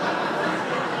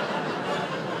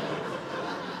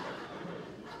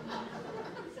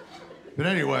 But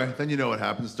anyway, then you know what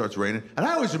happens. It starts raining. And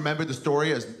I always remember the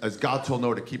story as God told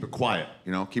Noah to keep it quiet,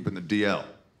 you know, keep it in the DL.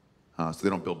 So they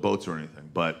don't build boats or anything.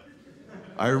 But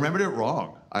I remembered it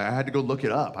wrong. I had to go look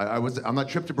it up. On that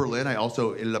trip to Berlin, I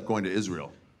also ended up going to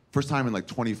Israel. First time in like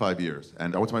 25 years.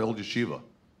 And I went to my old yeshiva.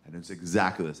 And it's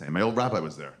exactly the same. My old rabbi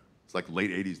was there. It's like late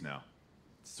 80s now.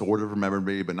 Sort of remembered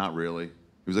me, but not really.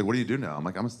 He was like, what do you do now? I'm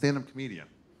like, I'm a stand-up comedian.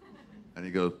 And he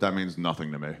goes, that means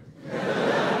nothing to me.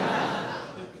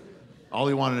 All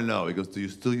he wanted to know, he goes, do you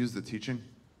still use the teaching?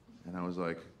 And I was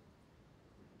like,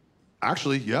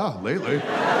 actually, yeah, lately.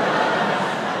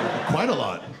 Quite a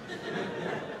lot.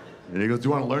 And he goes, do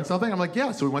you want to learn something? I'm like,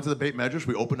 yeah. So we went to the Beit Medrash,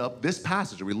 we opened up this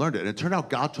passage, and we learned it. And it turned out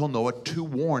God told Noah to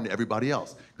warn everybody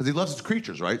else. Because he loves his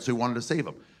creatures, right? So he wanted to save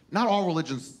them. Not all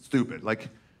religion's stupid. Like,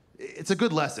 it's a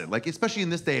good lesson. Like, especially in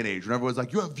this day and age, when everyone's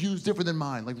like, you have views different than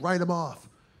mine. Like, write them off.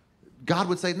 God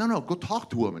would say, no, go talk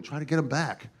to him and try to get him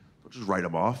back. Don't just write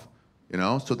him off. You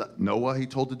know? So that Noah, he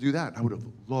told to do that. I would have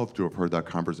loved to have heard that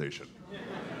conversation.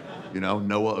 You know,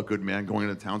 Noah, a good man, going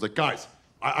into town's like, guys,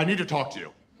 I need to talk to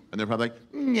you. And they're probably like,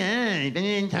 yeah, I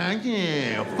didn't talk to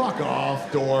you. Fuck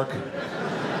off, dork.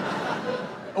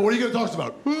 Oh, what are you gonna talk to us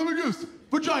about? Oh my goodness,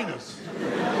 vaginas.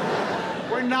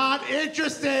 We're not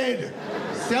interested.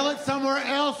 Sell it somewhere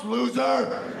else,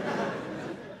 loser.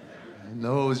 And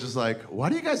Noah was just like, why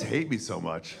do you guys hate me so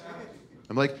much?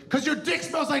 I'm like, cause your dick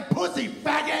smells like pussy,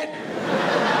 faggot.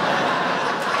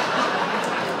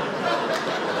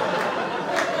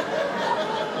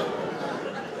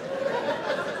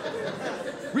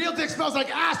 Real dick smells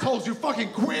like assholes, you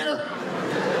fucking queer!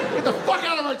 Get the fuck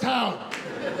out of our town!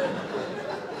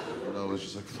 And I was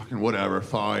just like, fucking whatever,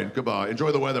 fine, goodbye.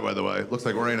 Enjoy the weather, by the way. Looks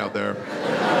like rain out there.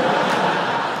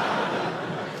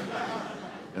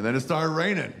 And then it started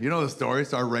raining. You know the story. It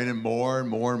started raining more and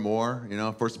more and more. You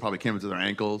know, first it probably came into their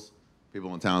ankles.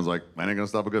 People in town's like, I ain't gonna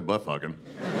stop a good butt fucking.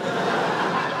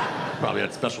 Probably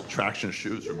had special traction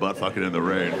shoes for butt fucking in the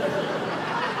rain.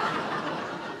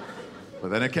 But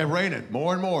then it kept raining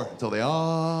more and more until they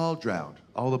all drowned.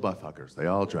 All the butt fuckers, they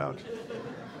all drowned.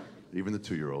 Even the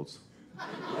 2-year-olds.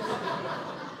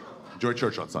 Enjoy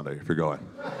church on Sunday if you're going.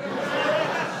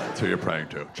 That's who you're praying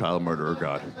to, child murderer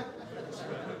God.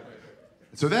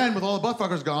 So then, with all the butt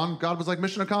fuckers gone, God was like,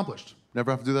 mission accomplished.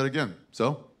 Never have to do that again.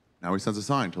 So now he sends a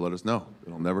sign to let us know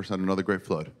it'll never send another great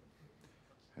flood.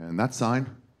 And that sign...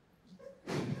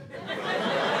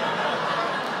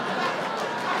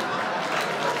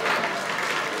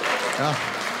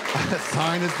 that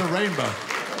sign is the rainbow.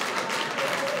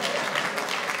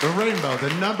 The rainbow, the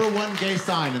 #1 gay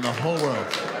sign in the whole world.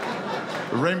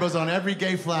 The rainbow's on every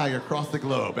gay flag across the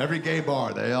globe. Every gay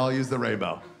bar, they all use the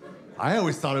rainbow. I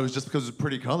always thought it was just because of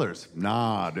pretty colors.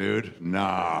 Nah, dude,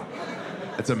 nah.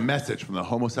 It's a message from the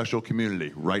homosexual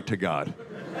community right to God.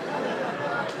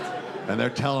 And they're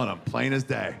telling them, plain as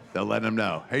day, they're letting them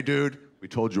know, hey, dude, we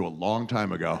told you a long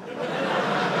time ago.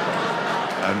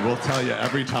 And we'll tell you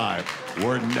every time,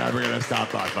 we're never gonna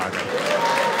stop butt fucking. Thank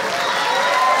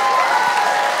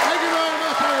you very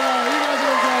much, everybody. You guys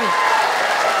are great.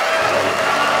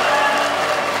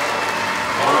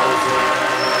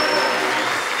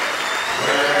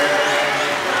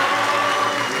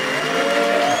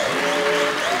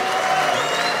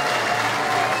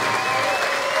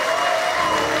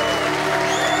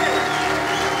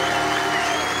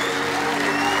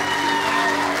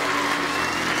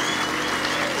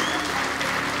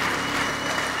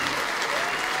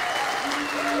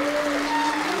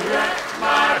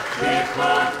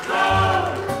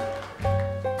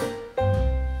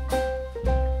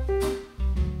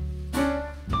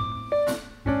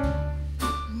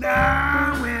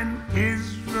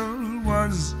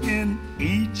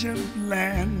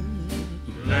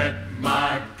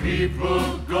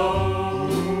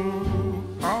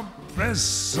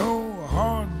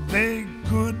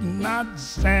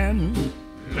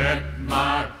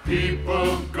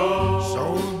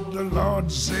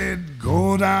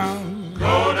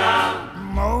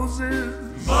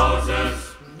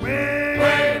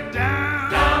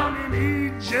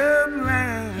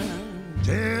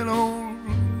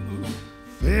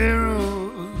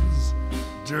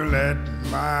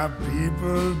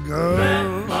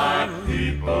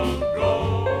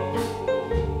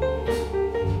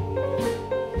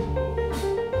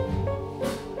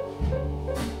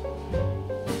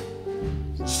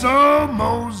 So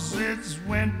Moses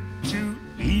went to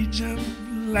Egypt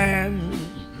land.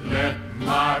 Let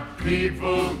my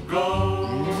people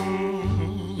go.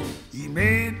 He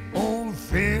made old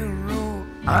Pharaoh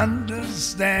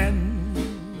understand.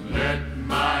 Let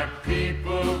my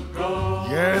people go.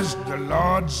 Yes, the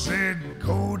Lord said,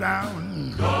 go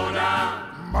down. Go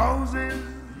down. Moses.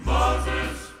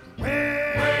 Moses.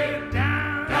 Way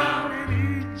down, down in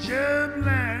Egypt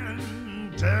land.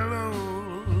 Tell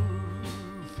old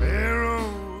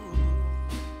Pharaoh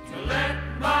to let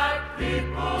my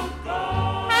people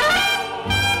go.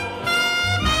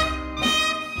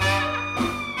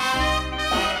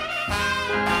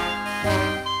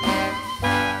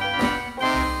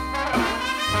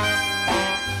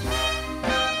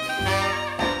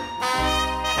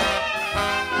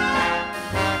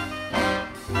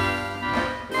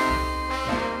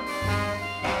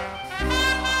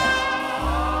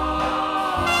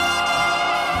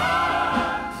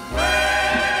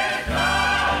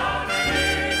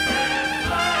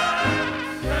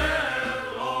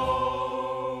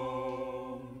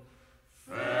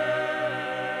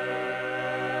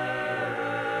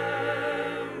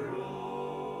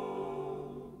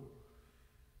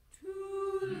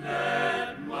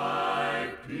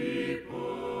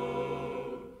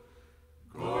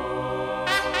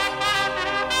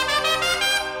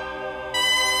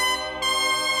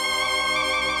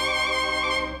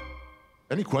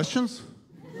 Any questions?